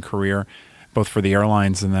fascinating career, both for the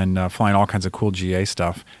airlines and then flying all kinds of cool GA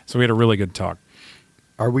stuff. So we had a really good talk.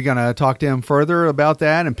 Are we going to talk to him further about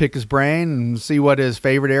that and pick his brain and see what his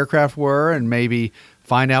favorite aircraft were and maybe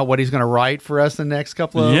find out what he's going to write for us in the next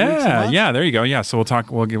couple of weeks? Yeah, there you go. Yeah, so we'll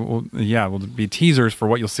talk. We'll be teasers for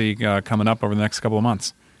what you'll see coming up over the next couple of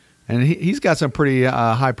months. And he's got some pretty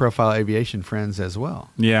high-profile aviation friends as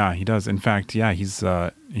well. Yeah, he does. In fact, yeah, he's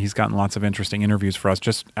gotten lots of interesting interviews for us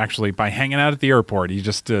just actually by hanging out at the airport.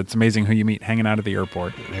 It's amazing who you meet hanging out at the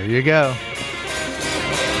airport. There you go.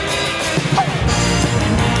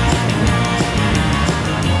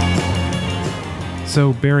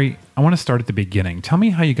 So, Barry, I want to start at the beginning. Tell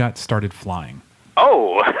me how you got started flying.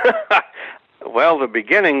 Oh, well, the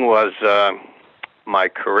beginning was my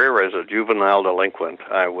career as a juvenile delinquent.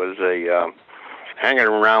 I was hanging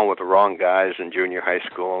around with the wrong guys in junior high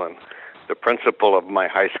school, and the principal of my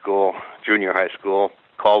junior high school,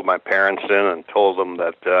 called my parents in and told them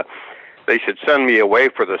that they should send me away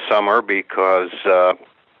for the summer because I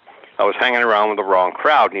was hanging around with the wrong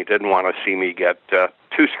crowd, and he didn't want to see me get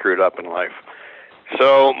too screwed up in life.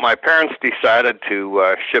 So my parents decided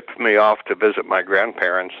to ship me off to visit my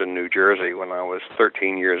grandparents in New Jersey when I was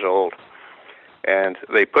 13 years old. And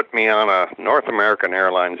they put me on a North American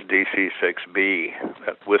Airlines DC-6B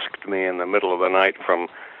that whisked me in the middle of the night from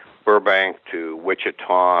Burbank to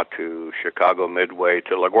Wichita to Chicago Midway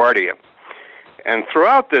to LaGuardia. And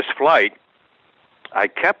throughout this flight, I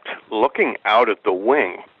kept looking out at the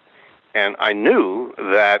wing. And I knew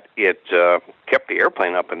that it kept the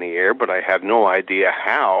airplane up in the air, but I had no idea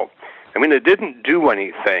how. I mean, it didn't do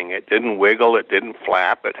anything. It didn't wiggle. It didn't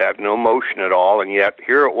flap. It had no motion at all. And yet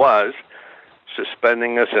here it was,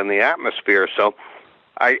 suspending us in the atmosphere. So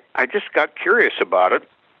I just got curious about it,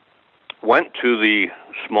 went to the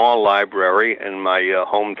small library in my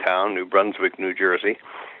hometown, New Brunswick, New Jersey,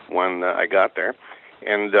 when I got there,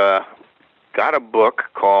 and got a book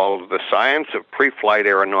called The Science of Pre-Flight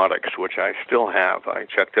Aeronautics, which I still have. I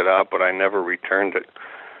checked it out, but I never returned it.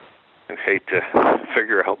 I'd hate to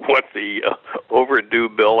figure out what the overdue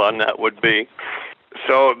bill on that would be.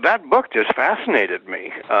 So that book just fascinated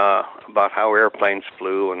me about how airplanes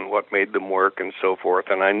flew and what made them work and so forth.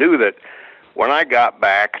 And I knew that when I got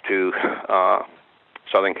back to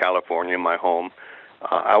Southern California, my home,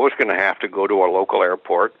 I was going to have to go to a local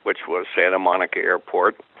airport, which was Santa Monica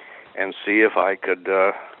Airport, and see if I could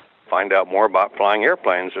find out more about flying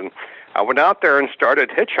airplanes. And I went out there and started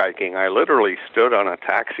hitchhiking. I literally stood on a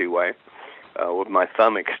taxiway with my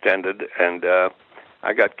thumb extended, and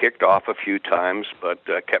I got kicked off a few times, but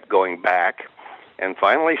kept going back. And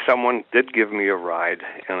finally, someone did give me a ride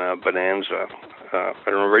in a Bonanza,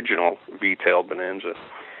 an original V-tail Bonanza.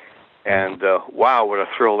 And wow, what a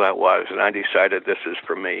thrill that was. And I decided this is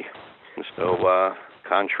for me. And so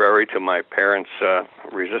contrary to my parents'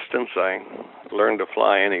 resistance, I learned to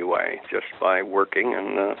fly anyway, just by working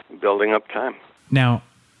and building up time. Now,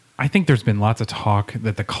 I think there's been lots of talk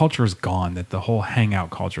that the culture is gone, that the whole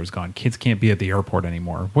hangout culture is gone. Kids can't be at the airport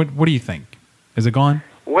anymore. What do you think? Is it gone?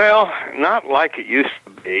 Well, not like it used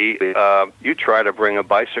to be. You try to bring a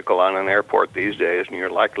bicycle on an airport these days, and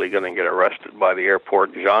you're likely going to get arrested by the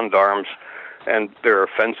airport gendarmes, and there are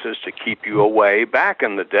fences to keep you away. Back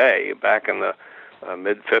in the day, back in the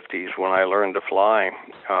mid-'50s when I learned to fly,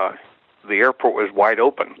 the airport was wide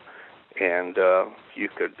open, and you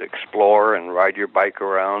could explore and ride your bike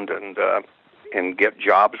around and get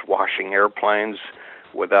jobs washing airplanes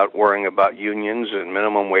without worrying about unions and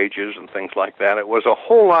minimum wages and things like that. It was a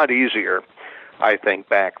whole lot easier, I think,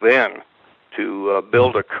 back then to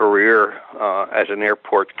build a career as an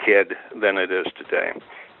airport kid than it is today.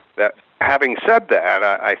 That, having said that,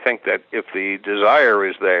 I think that if the desire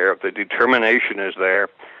is there, if the determination is there,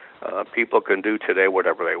 people can do today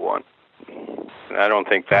whatever they want. I don't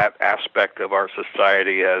think that aspect of our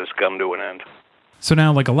society has come to an end. So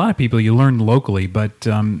now, like a lot of people, you learned locally, but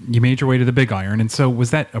you made your way to the Big Iron. And so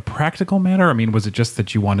was that a practical matter? I mean, was it just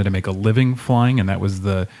that you wanted to make a living flying and that was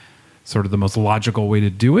the sort of the most logical way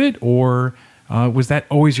to do it? Or was that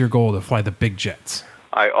always your goal, to fly the big jets?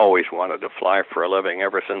 I always wanted to fly for a living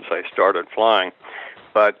ever since I started flying.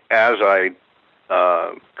 But as I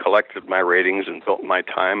collected my ratings and built my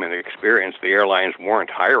time and experience, the airlines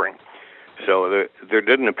weren't hiring. So there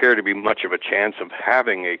didn't appear to be much of a chance of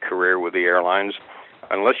having a career with the airlines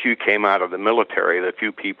unless you came out of the military. The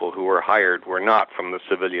few people who were hired were not from the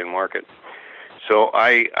civilian market. So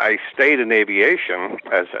I stayed in aviation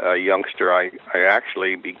as a youngster. I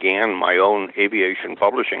actually began my own aviation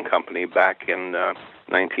publishing company back in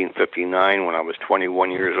 1959 when I was 21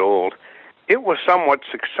 years old. It was somewhat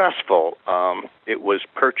successful. It was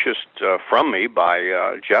purchased from me by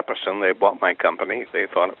Jeppesen. They bought my company. They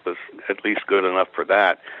thought it was at least good enough for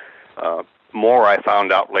that. More I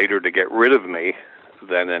found out later to get rid of me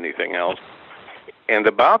than anything else. And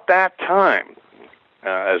about that time,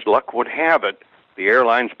 as luck would have it, the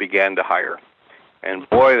airlines began to hire. And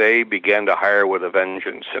boy, they began to hire with a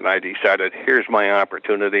vengeance. And I decided, here's my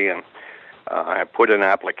opportunity. And I put in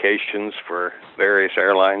applications for various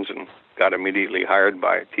airlines and got immediately hired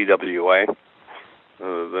by TWA.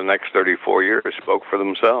 The next 34 years spoke for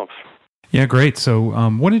themselves. Yeah, great. So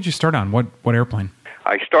what did you start on? What airplane?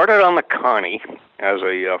 I started on the Connie as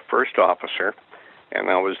a first officer, and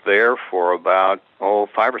I was there for about 5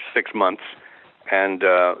 or 6 months. And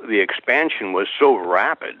the expansion was so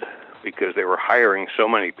rapid because they were hiring so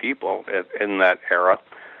many people in that era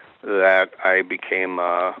that I became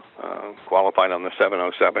qualified on the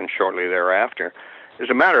 707 shortly thereafter. As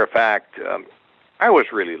a matter of fact, I was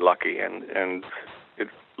really lucky, and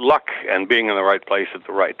luck and being in the right place at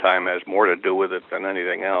the right time has more to do with it than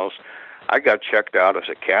anything else. I got checked out as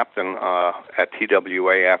a captain at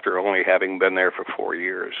TWA after only having been there for 4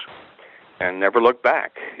 years, and never looked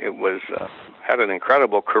back. It was had an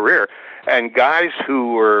incredible career, and guys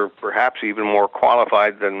who were perhaps even more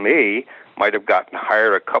qualified than me might have gotten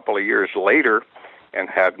hired a couple of years later and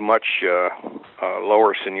had much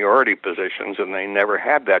lower seniority positions, and they never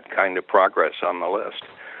had that kind of progress on the list.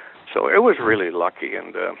 So it was really lucky,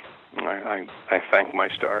 and I thank my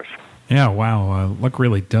stars. Yeah, wow. Luck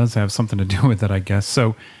really does have something to do with it, I guess.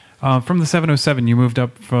 So from the 707, you moved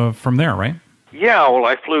up from there, right? Yeah, well,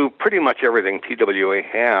 I flew pretty much everything TWA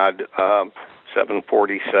had,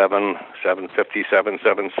 747, 757,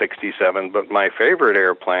 767, but my favorite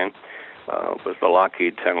airplane was the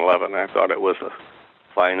Lockheed 1011. I thought it was the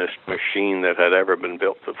finest machine that had ever been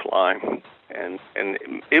built to fly. And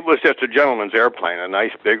it was just a gentleman's airplane, a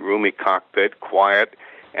nice big roomy cockpit, quiet,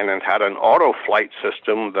 and it had an auto flight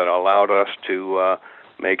system that allowed us to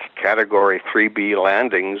make Category 3B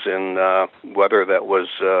landings in weather that was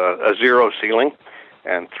a zero ceiling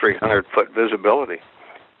and 300-foot visibility.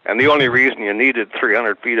 And the only reason you needed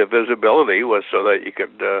 300 feet of visibility was so that you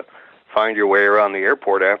could find your way around the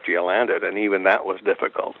airport after you landed, and even that was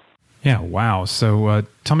difficult. Yeah, wow. So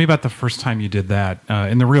tell me about the first time you did that,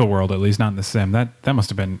 in the real world at least, not in the sim. That must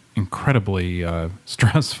have been incredibly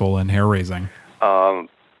stressful and hair-raising.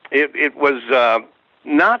 It was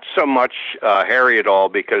not so much hairy at all,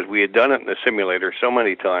 because we had done it in the simulator so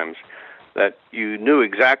many times that you knew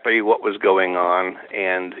exactly what was going on,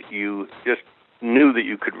 and you just knew that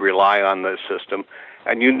you could rely on the system,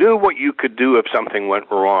 and you knew what you could do if something went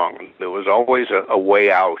wrong. There was always a way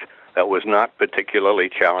out that was not particularly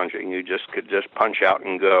challenging. You just could just punch out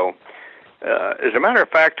and go. As a matter of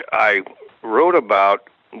fact, I wrote about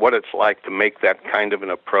what it's like to make that kind of an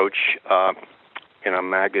approach in a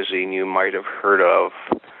magazine you might have heard of,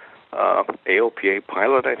 AOPA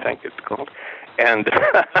Pilot, I think it's called. And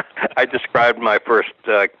I described my first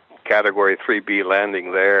Category 3B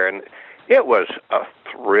landing there, and it was a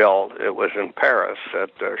thrill. It was in Paris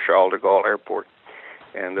at Charles de Gaulle Airport.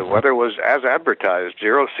 And the weather was as advertised,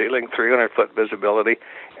 0 ceiling, 300-foot visibility.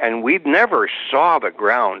 And we never saw the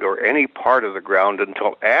ground or any part of the ground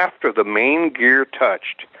until after the main gear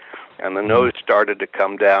touched and the nose started to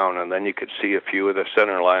come down, and then you could see a few of the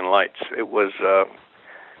centerline lights. It was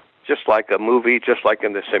just like a movie, just like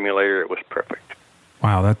in the simulator. It was perfect.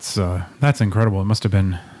 Wow, that's incredible. It must have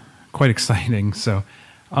been quite exciting. So,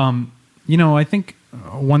 I think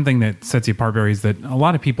one thing that sets you apart, Barry, is that a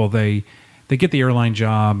lot of people, they get the airline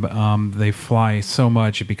job, they fly so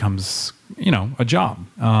much, it becomes, a job.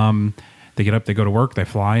 They get up, they go to work, they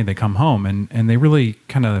fly, they come home, and they really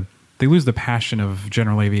they lose the passion of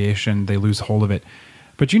general aviation, they lose hold of it.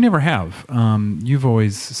 But you never have. You've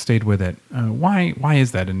always stayed with it. Why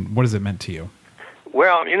is that, and what has it meant to you?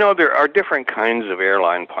 Well, there are different kinds of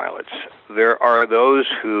airline pilots. There are those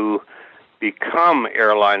who become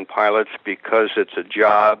airline pilots because it's a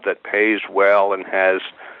job that pays well and has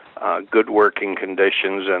good working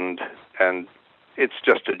conditions, and it's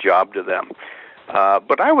just a job to them.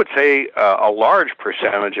 But I would say a large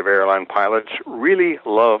percentage of airline pilots really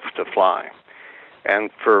love to fly. And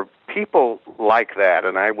for people like that,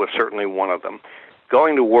 and I was certainly one of them,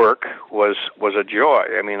 going to work was a joy.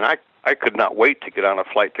 I mean, I could not wait to get on a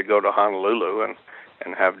flight to go to Honolulu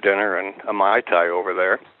and have dinner and a Mai Tai over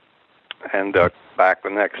there and back the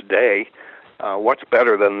next day. What's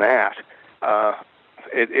better than that?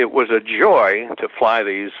 It was a joy to fly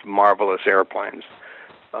these marvelous airplanes.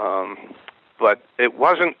 But it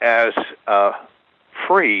wasn't as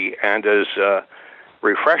free and as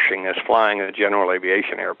refreshing as flying a general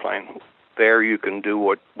aviation airplane. There you can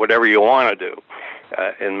do whatever you want to do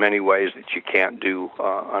in many ways that you can't do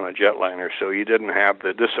on a jetliner. So you didn't have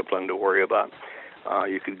the discipline to worry about.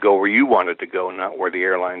 You could go where you wanted to go, not where the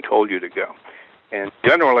airline told you to go. And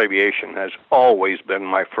general aviation has always been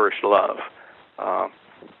my first love.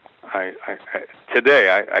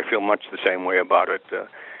 Today, I feel much the same way about it.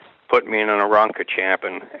 Put me in an Aeronca Champ,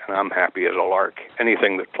 and I'm happy as a lark.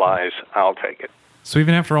 Anything that flies, I'll take it. So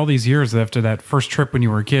even after all these years, after that first trip when you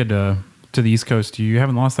were a kid to the East Coast, you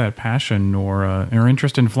haven't lost that passion or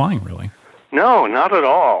interest in flying, really? No, not at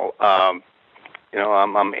all. I'm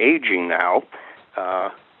aging now.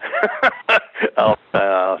 I'm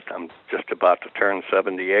just about to turn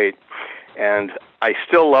 78, and I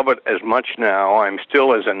still love it as much now. I'm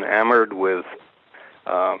still as enamored with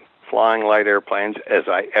flying light airplanes as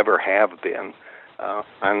I ever have been,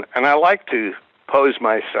 and I like to present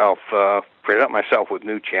myself with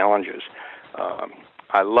new challenges.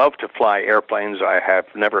 I love to fly airplanes I have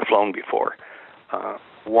never flown before.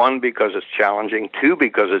 One, because it's challenging. Two,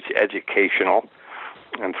 because it's educational.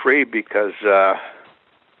 And three, because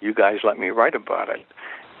you guys let me write about it.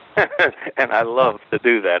 And I love to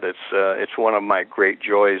do that. It's one of my great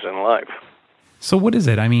joys in life. So what is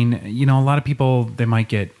it? I mean, a lot of people, they might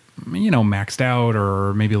get, maxed out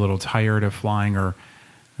or maybe a little tired of flying or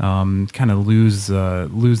kind of lose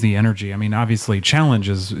the energy. I mean, obviously challenge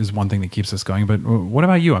is one thing that keeps us going, but what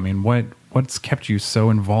about you? I mean, what's kept you so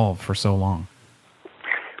involved for so long?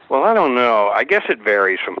 Well, I don't know. I guess it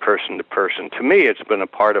varies from person to person. To me, it's been a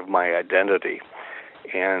part of my identity.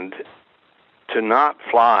 And to not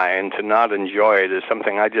fly and to not enjoy it is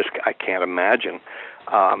something I can't imagine.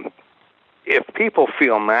 If people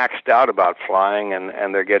feel maxed out about flying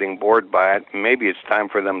and they're getting bored by it, maybe it's time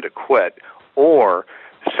for them to quit or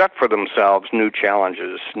set for themselves new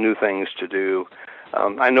challenges, new things to do.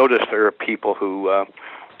 I notice there are people who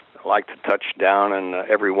like to touch down in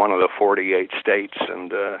every one of the 48 states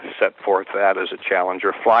and set forth that as a challenge,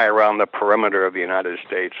 or fly around the perimeter of the United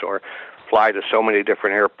States, or fly to so many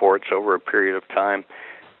different airports over a period of time.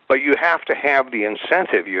 But you have to have the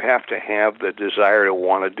incentive. You have to have the desire to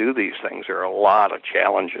want to do these things. There are a lot of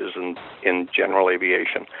challenges in general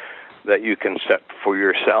aviation that you can set for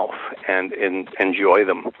yourself and enjoy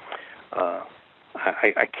them.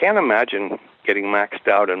 I can't imagine getting maxed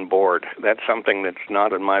out on board. That's something that's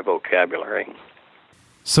not in my vocabulary.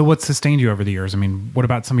 So what sustained you over the years? I mean, what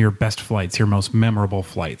about some of your best flights, your most memorable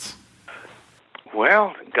flights?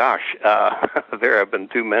 Well, gosh, there have been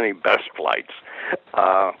too many best flights.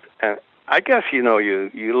 And I guess,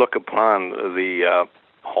 you look upon the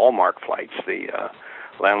hallmark flights, the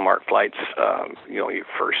landmark flights, your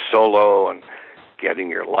first solo and getting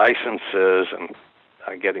your licenses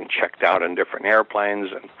and getting checked out in different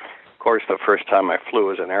airplanes. And, of course, the first time I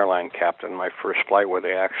flew as an airline captain, my first flight where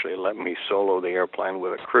they actually let me solo the airplane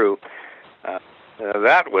with a crew,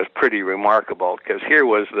 that was pretty remarkable because here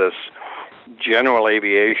was this general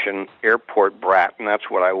aviation airport brat, and that's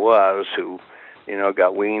what I was, who,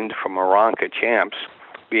 got weaned from Aeronca champs,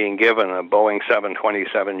 being given a Boeing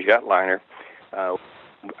 727 jetliner.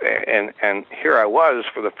 And here I was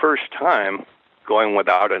for the first time going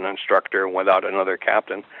without an instructor and without another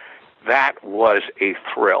captain. That was a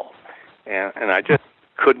thrill. And I just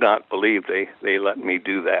could not believe they let me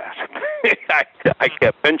do that. I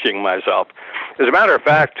kept pinching myself. As a matter of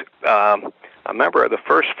fact, I remember the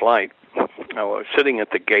first flight, I was sitting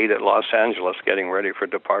at the gate at Los Angeles getting ready for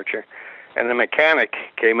departure, and the mechanic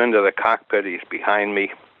came into the cockpit. He's behind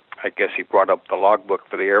me. I guess he brought up the logbook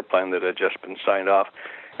for the airplane that had just been signed off,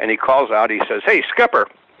 and he calls out, he says, "Hey, skipper!"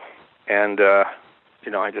 And,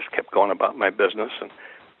 I just kept going about my business, and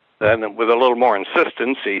then with a little more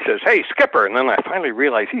insistence, he says, "Hey, skipper!" And then I finally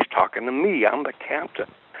realized he's talking to me. I'm the captain.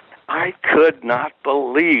 I could not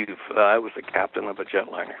believe I was the captain of a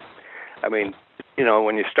jetliner. I mean,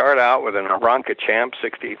 when you start out with an Aeronca Champ,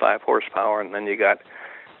 65 horsepower, and then you got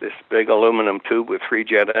this big aluminum tube with 3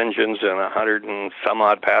 jet engines and 100 and some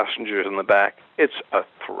odd passengers in the back, it's a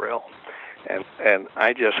thrill. And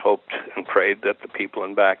I just hoped and prayed that the people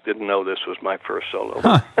in back didn't know this was my first solo.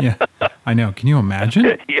 Huh, yeah, I know. Can you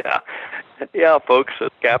imagine? Yeah, folks, the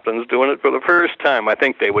captain's doing it for the first time. I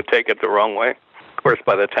think they would take it the wrong way. Of course,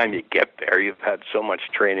 by the time you get there, you've had so much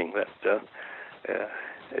training that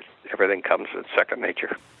everything comes as second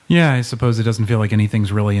nature. Yeah, I suppose it doesn't feel like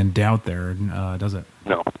anything's really in doubt there, does it?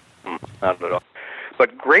 No, not at all.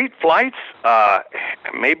 But great flights,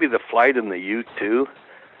 maybe the flight in the U-2,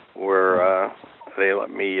 where they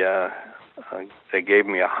let me, they gave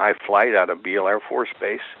me a high flight out of Beale Air Force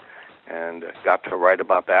Base, and got to write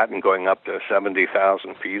about that, and going up to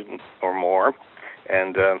 70,000 feet or more,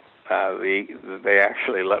 and they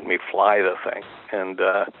actually let me fly the thing, and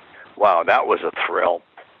wow, that was a thrill.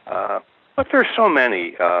 But there's so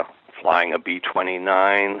many, flying a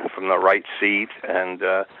B-29 from the right seat and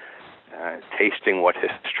tasting what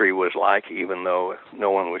history was like, even though no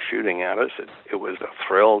one was shooting at us. It was a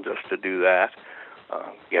thrill just to do that.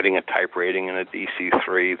 Getting a type rating in a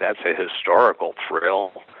DC-3, that's a historical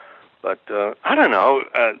thrill. But I don't know.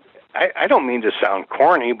 I don't mean to sound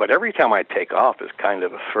corny, but every time I take off is kind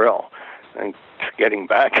of a thrill. And getting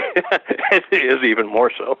back it is even more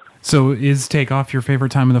so. So is takeoff your favorite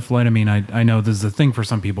time of the flight? I mean, I know this is a thing for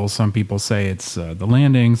some people. Some people say it's the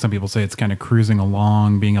landing. Some people say it's kind of cruising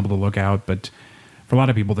along, being able to look out. But for a lot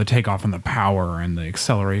of people, the takeoff and the power and the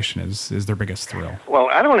acceleration is their biggest thrill. Well,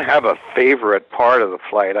 I don't have a favorite part of the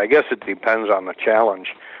flight. I guess it depends on the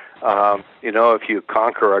challenge. If you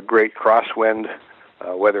conquer a great crosswind,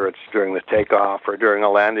 whether it's during the takeoff or during a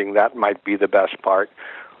landing, that might be the best part.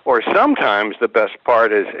 Or sometimes the best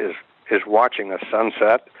part is watching a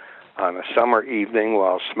sunset on a summer evening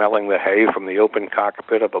while smelling the hay from the open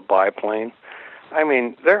cockpit of a biplane. I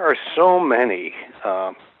mean, there are so many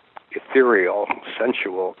ethereal,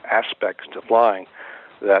 sensual aspects to flying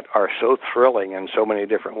that are so thrilling in so many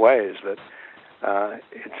different ways that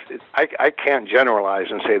I can't generalize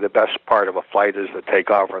and say the best part of a flight is the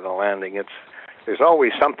takeoff or the landing. There's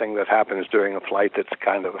always something that happens during a flight that's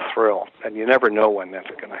kind of a thrill, and you never know when that's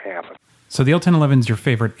going to happen. So the L-1011 is your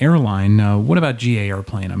favorite airline. What about GA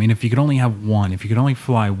airplane? I mean, if you could only have one, if you could only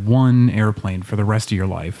fly one airplane for the rest of your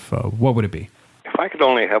life, what would it be? If I could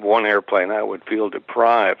only have one airplane, I would feel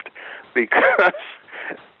deprived because,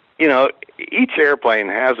 each airplane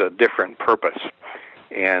has a different purpose,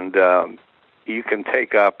 and you can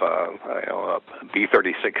take up a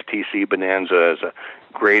B-36 TC Bonanza as a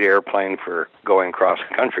great airplane for going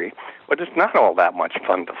cross-country, but it's not all that much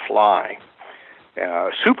fun to fly.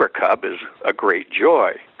 Super Cub is a great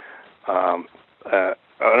joy. An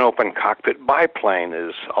open cockpit biplane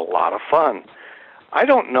is a lot of fun. I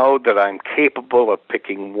don't know that I'm capable of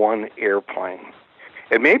picking one airplane.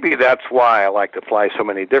 And maybe that's why I like to fly so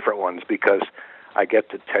many different ones, because I get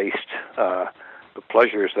to taste the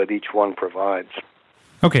pleasures that each one provides.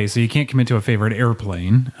 Okay, so you can't commit to a favorite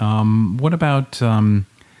airplane. What about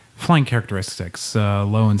flying characteristics,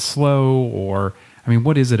 low and slow, or, I mean,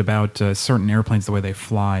 what is it about certain airplanes, the way they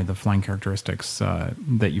fly, the flying characteristics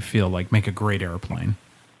that you feel like make a great airplane?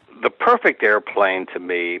 The perfect airplane to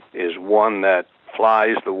me is one that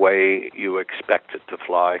flies the way you expect it to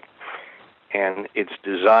fly, and it's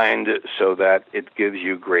designed so that it gives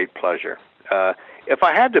you great pleasure. If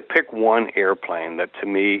I had to pick one airplane that to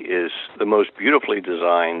me is the most beautifully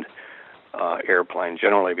designed airplane,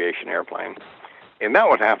 general aviation airplane, and that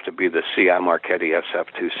would have to be the CI Marchetti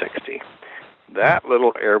SF-260. That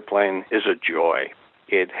little airplane is a joy.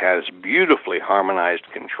 It has beautifully harmonized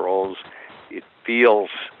controls. It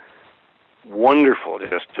feels wonderful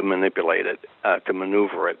just to manipulate it, to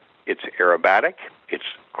maneuver it. It's aerobatic. It's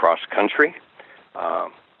cross-country.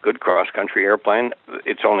 Good cross-country airplane.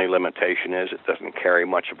 Its only limitation is it doesn't carry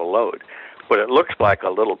much of a load. But it looks like a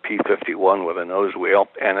little P-51 with a nose wheel,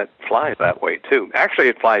 and it flies that way, too. Actually,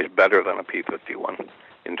 it flies better than a P-51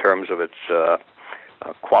 in terms of its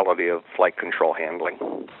quality of flight control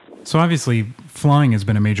handling. So obviously, flying has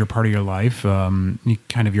been a major part of your life,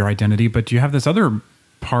 kind of your identity, but you have this other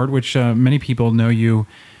part which many people know you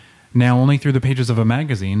now only through the pages of a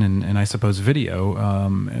magazine and I suppose video,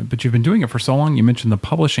 but you've been doing it for so long. You mentioned the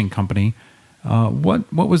publishing company.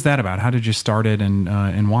 What was that about? How did you start it,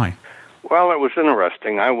 and why? Well, it was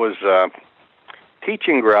interesting. I was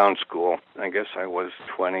teaching ground school. I guess I was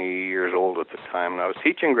 20 years old at the time, and I was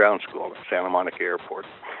teaching ground school at Santa Monica Airport.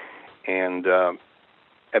 And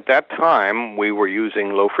at that time, we were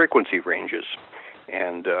using low-frequency ranges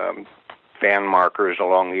and fan markers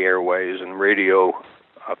along the airways and radio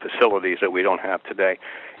facilities that we don't have today.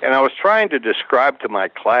 And I was trying to describe to my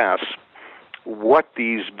class what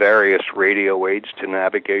these various radio aids to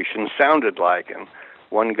navigation sounded like. And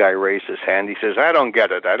one guy raised his hand. He says, "I don't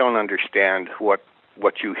get it. I don't understand what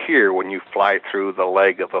you hear when you fly through the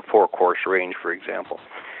leg of a four-course range, for example."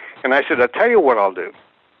 And I said, "I'll tell you what I'll do.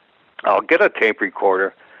 I'll get a tape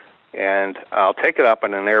recorder, and I'll take it up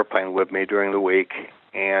in an airplane with me during the week,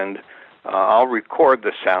 and I'll record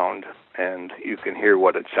the sound, and you can hear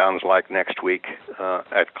what it sounds like next week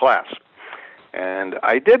at class." And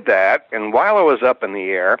I did that, and while I was up in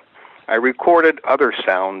the air, I recorded other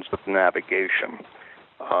sounds of navigation,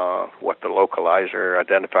 what the localizer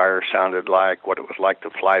identifier sounded like, what it was like to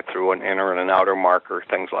fly through an inner and an outer marker,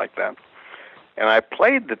 things like that. And I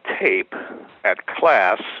played the tape at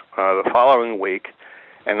class the following week,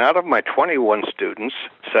 and out of my 21 students,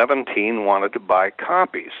 17 wanted to buy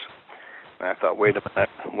copies. And I thought, wait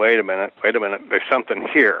a minute, there's something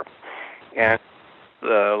here. And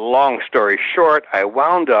the long story short, I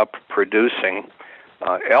wound up producing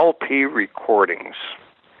LP recordings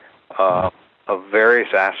of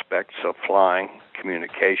various aspects of flying,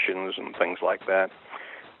 communications, and things like that.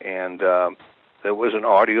 And there was an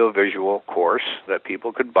audio-visual course that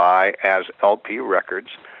people could buy as LP records,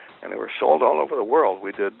 and they were sold all over the world.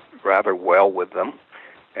 We did rather well with them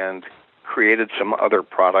and created some other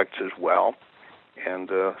products as well. And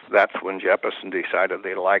that's when Jeppesen decided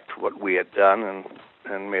they liked what we had done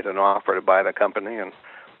and made an offer to buy the company. And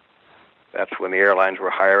that's when the airlines were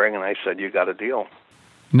hiring, and I said, "You got a deal."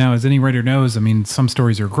 Now, as any writer knows, I mean, some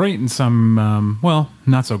stories are great and some,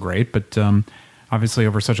 not so great, but obviously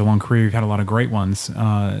over such a long career, you've had a lot of great ones.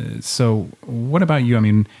 So what about you? I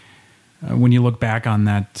mean, when you look back on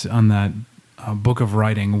that book of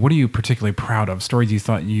writing, what are you particularly proud of? Stories you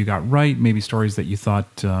thought you got right, maybe stories that you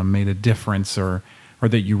thought made a difference or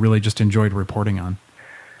that you really just enjoyed reporting on?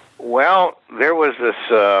 Well, there was this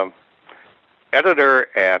editor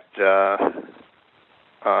at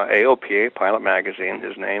AOPA, Pilot Magazine.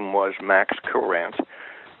 His name was Max Courant,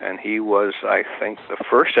 and he was, I think, the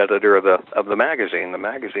first editor of the magazine. The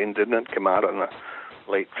magazine didn't come out in the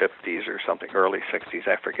late 50s or something, early 60s,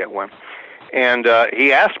 I forget when. And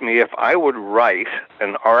he asked me if I would write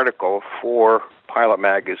an article for Pilot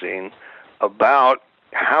Magazine about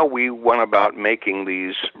how we went about making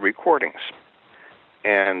these recordings.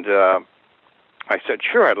 And I said,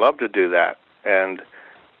 sure, I'd love to do that. And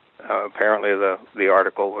apparently the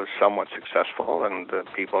article was somewhat successful, and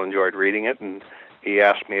people enjoyed reading it. And he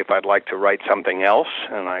asked me if I'd like to write something else,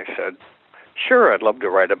 and I said, sure, I'd love to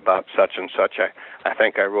write about such and such. I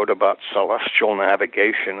think I wrote about celestial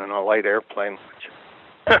navigation in a light airplane, which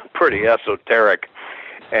is pretty esoteric.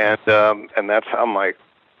 And that's how my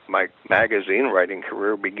magazine writing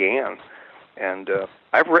career began. And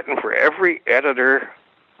I've written for every editor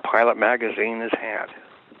Pilot Magazine has had.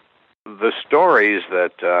 The stories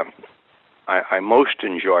that I most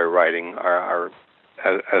enjoy writing are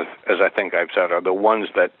as I think I've said, are the ones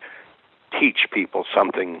that teach people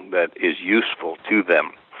something that is useful to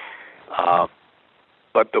them.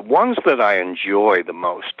 But the ones that I enjoy the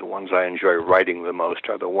most, the ones I enjoy writing the most,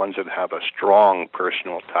 are the ones that have a strong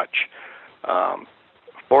personal touch.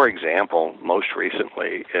 For example, most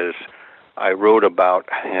recently is I wrote about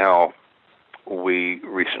how we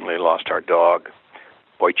recently lost our dog,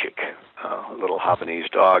 Wojciech, a little Havanese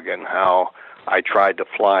dog, and how I tried to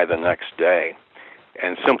fly the next day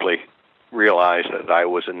and simply realized that I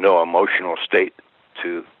was in no emotional state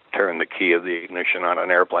to turn the key of the ignition on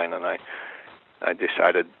an airplane, and I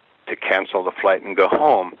decided to cancel the flight and go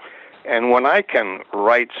home. And when I can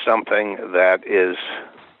write something that is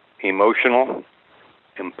emotional,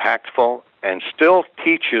 impactful, and still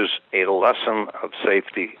teaches a lesson of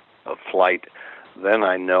safety of flight, then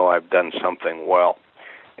I know I've done something well.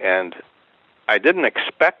 And I didn't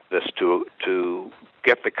expect this to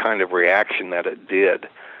get the kind of reaction that it did,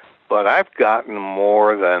 but I've gotten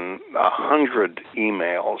more than 100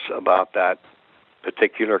 emails about that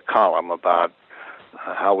particular column, about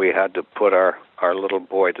how we had to put our little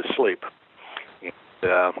boy to sleep.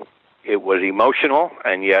 It was emotional,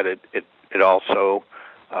 and yet it also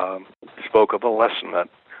spoke of a lesson that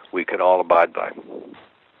we could all abide by.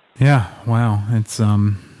 Yeah, wow. It's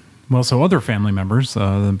well, so other family members,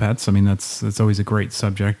 the pets. I mean, that's always a great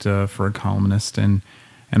subject for a columnist, and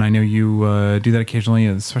I know you do that occasionally,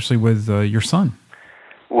 especially with your son.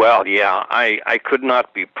 Well, yeah, I could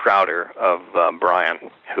not be prouder of Brian,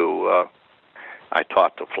 who I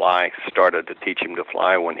taught to fly, started to teach him to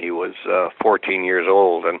fly when he was 14 years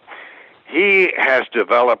old, and he has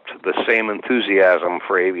developed the same enthusiasm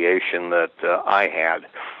for aviation that I had,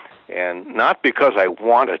 and not because I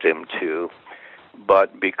wanted him to,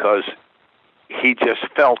 but because he just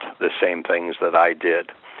felt the same things that I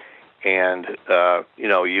did. And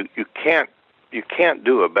you can't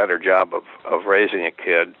do a better job of raising a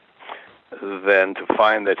kid than to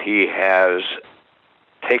find that he has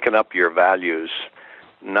taken up your values,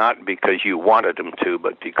 not because you wanted him to,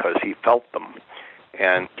 but because he felt them.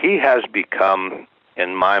 And he has become,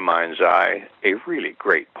 in my mind's eye, a really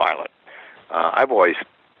great pilot. I've always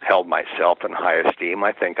held myself in high esteem.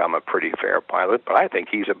 I think I'm a pretty fair pilot, but I think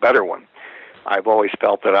he's a better one. I've always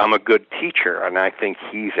felt that I'm a good teacher, and I think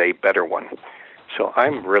he's a better one. So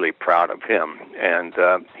I'm really proud of him, and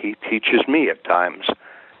he teaches me at times,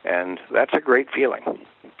 and that's a great feeling,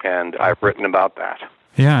 and I've written about that.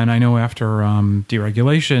 Yeah, and I know after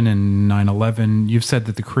deregulation and 9/11, you've said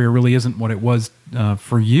that the career really isn't what it was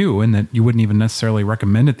for you, and that you wouldn't even necessarily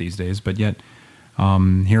recommend it these days, but yet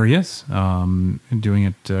here he is doing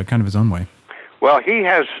it kind of his own way. Well, he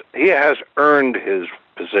has earned his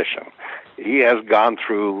position. He has gone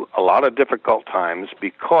through a lot of difficult times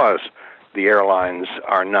because the airlines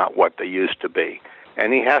are not what they used to be.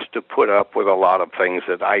 And he has to put up with a lot of things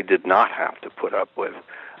that I did not have to put up with.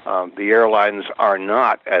 The airlines are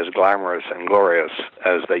not as glamorous and glorious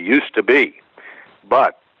as they used to be.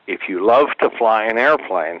 But if you love to fly an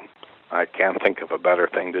airplane, I can't think of a better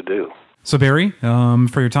thing to do. So Barry,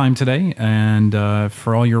 for your time today and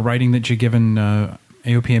for all your writing that you've given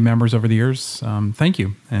AOPA members over the years, thank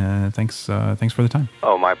you. Thanks for the time.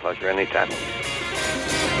 Oh, my pleasure. Anytime.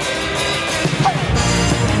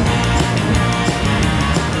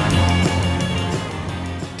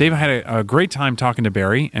 Dave, I had a great time talking to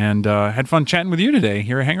Barry and had fun chatting with you today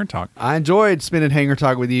here at Hangar Talk. I enjoyed spending Hangar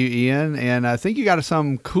Talk with you, Ian, and I think you got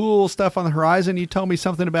some cool stuff on the horizon. You told me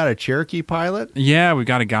something about a Cherokee pilot. Yeah, we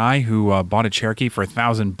got a guy who bought a Cherokee for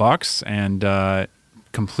 $1,000 and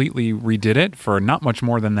completely redid it for not much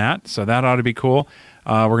more than that, so that ought to be cool.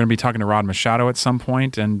 We're going to be talking to Rod Machado at some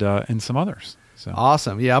point and some others. So.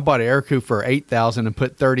 Awesome. Yeah, I bought an Aircrew for $8,000 and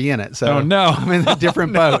put 30 in it. So oh, no. I'm in a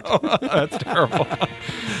different boat. That's terrible.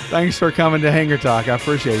 Thanks for coming to Hangar Talk. I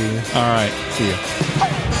appreciate you. All right. See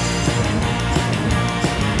you.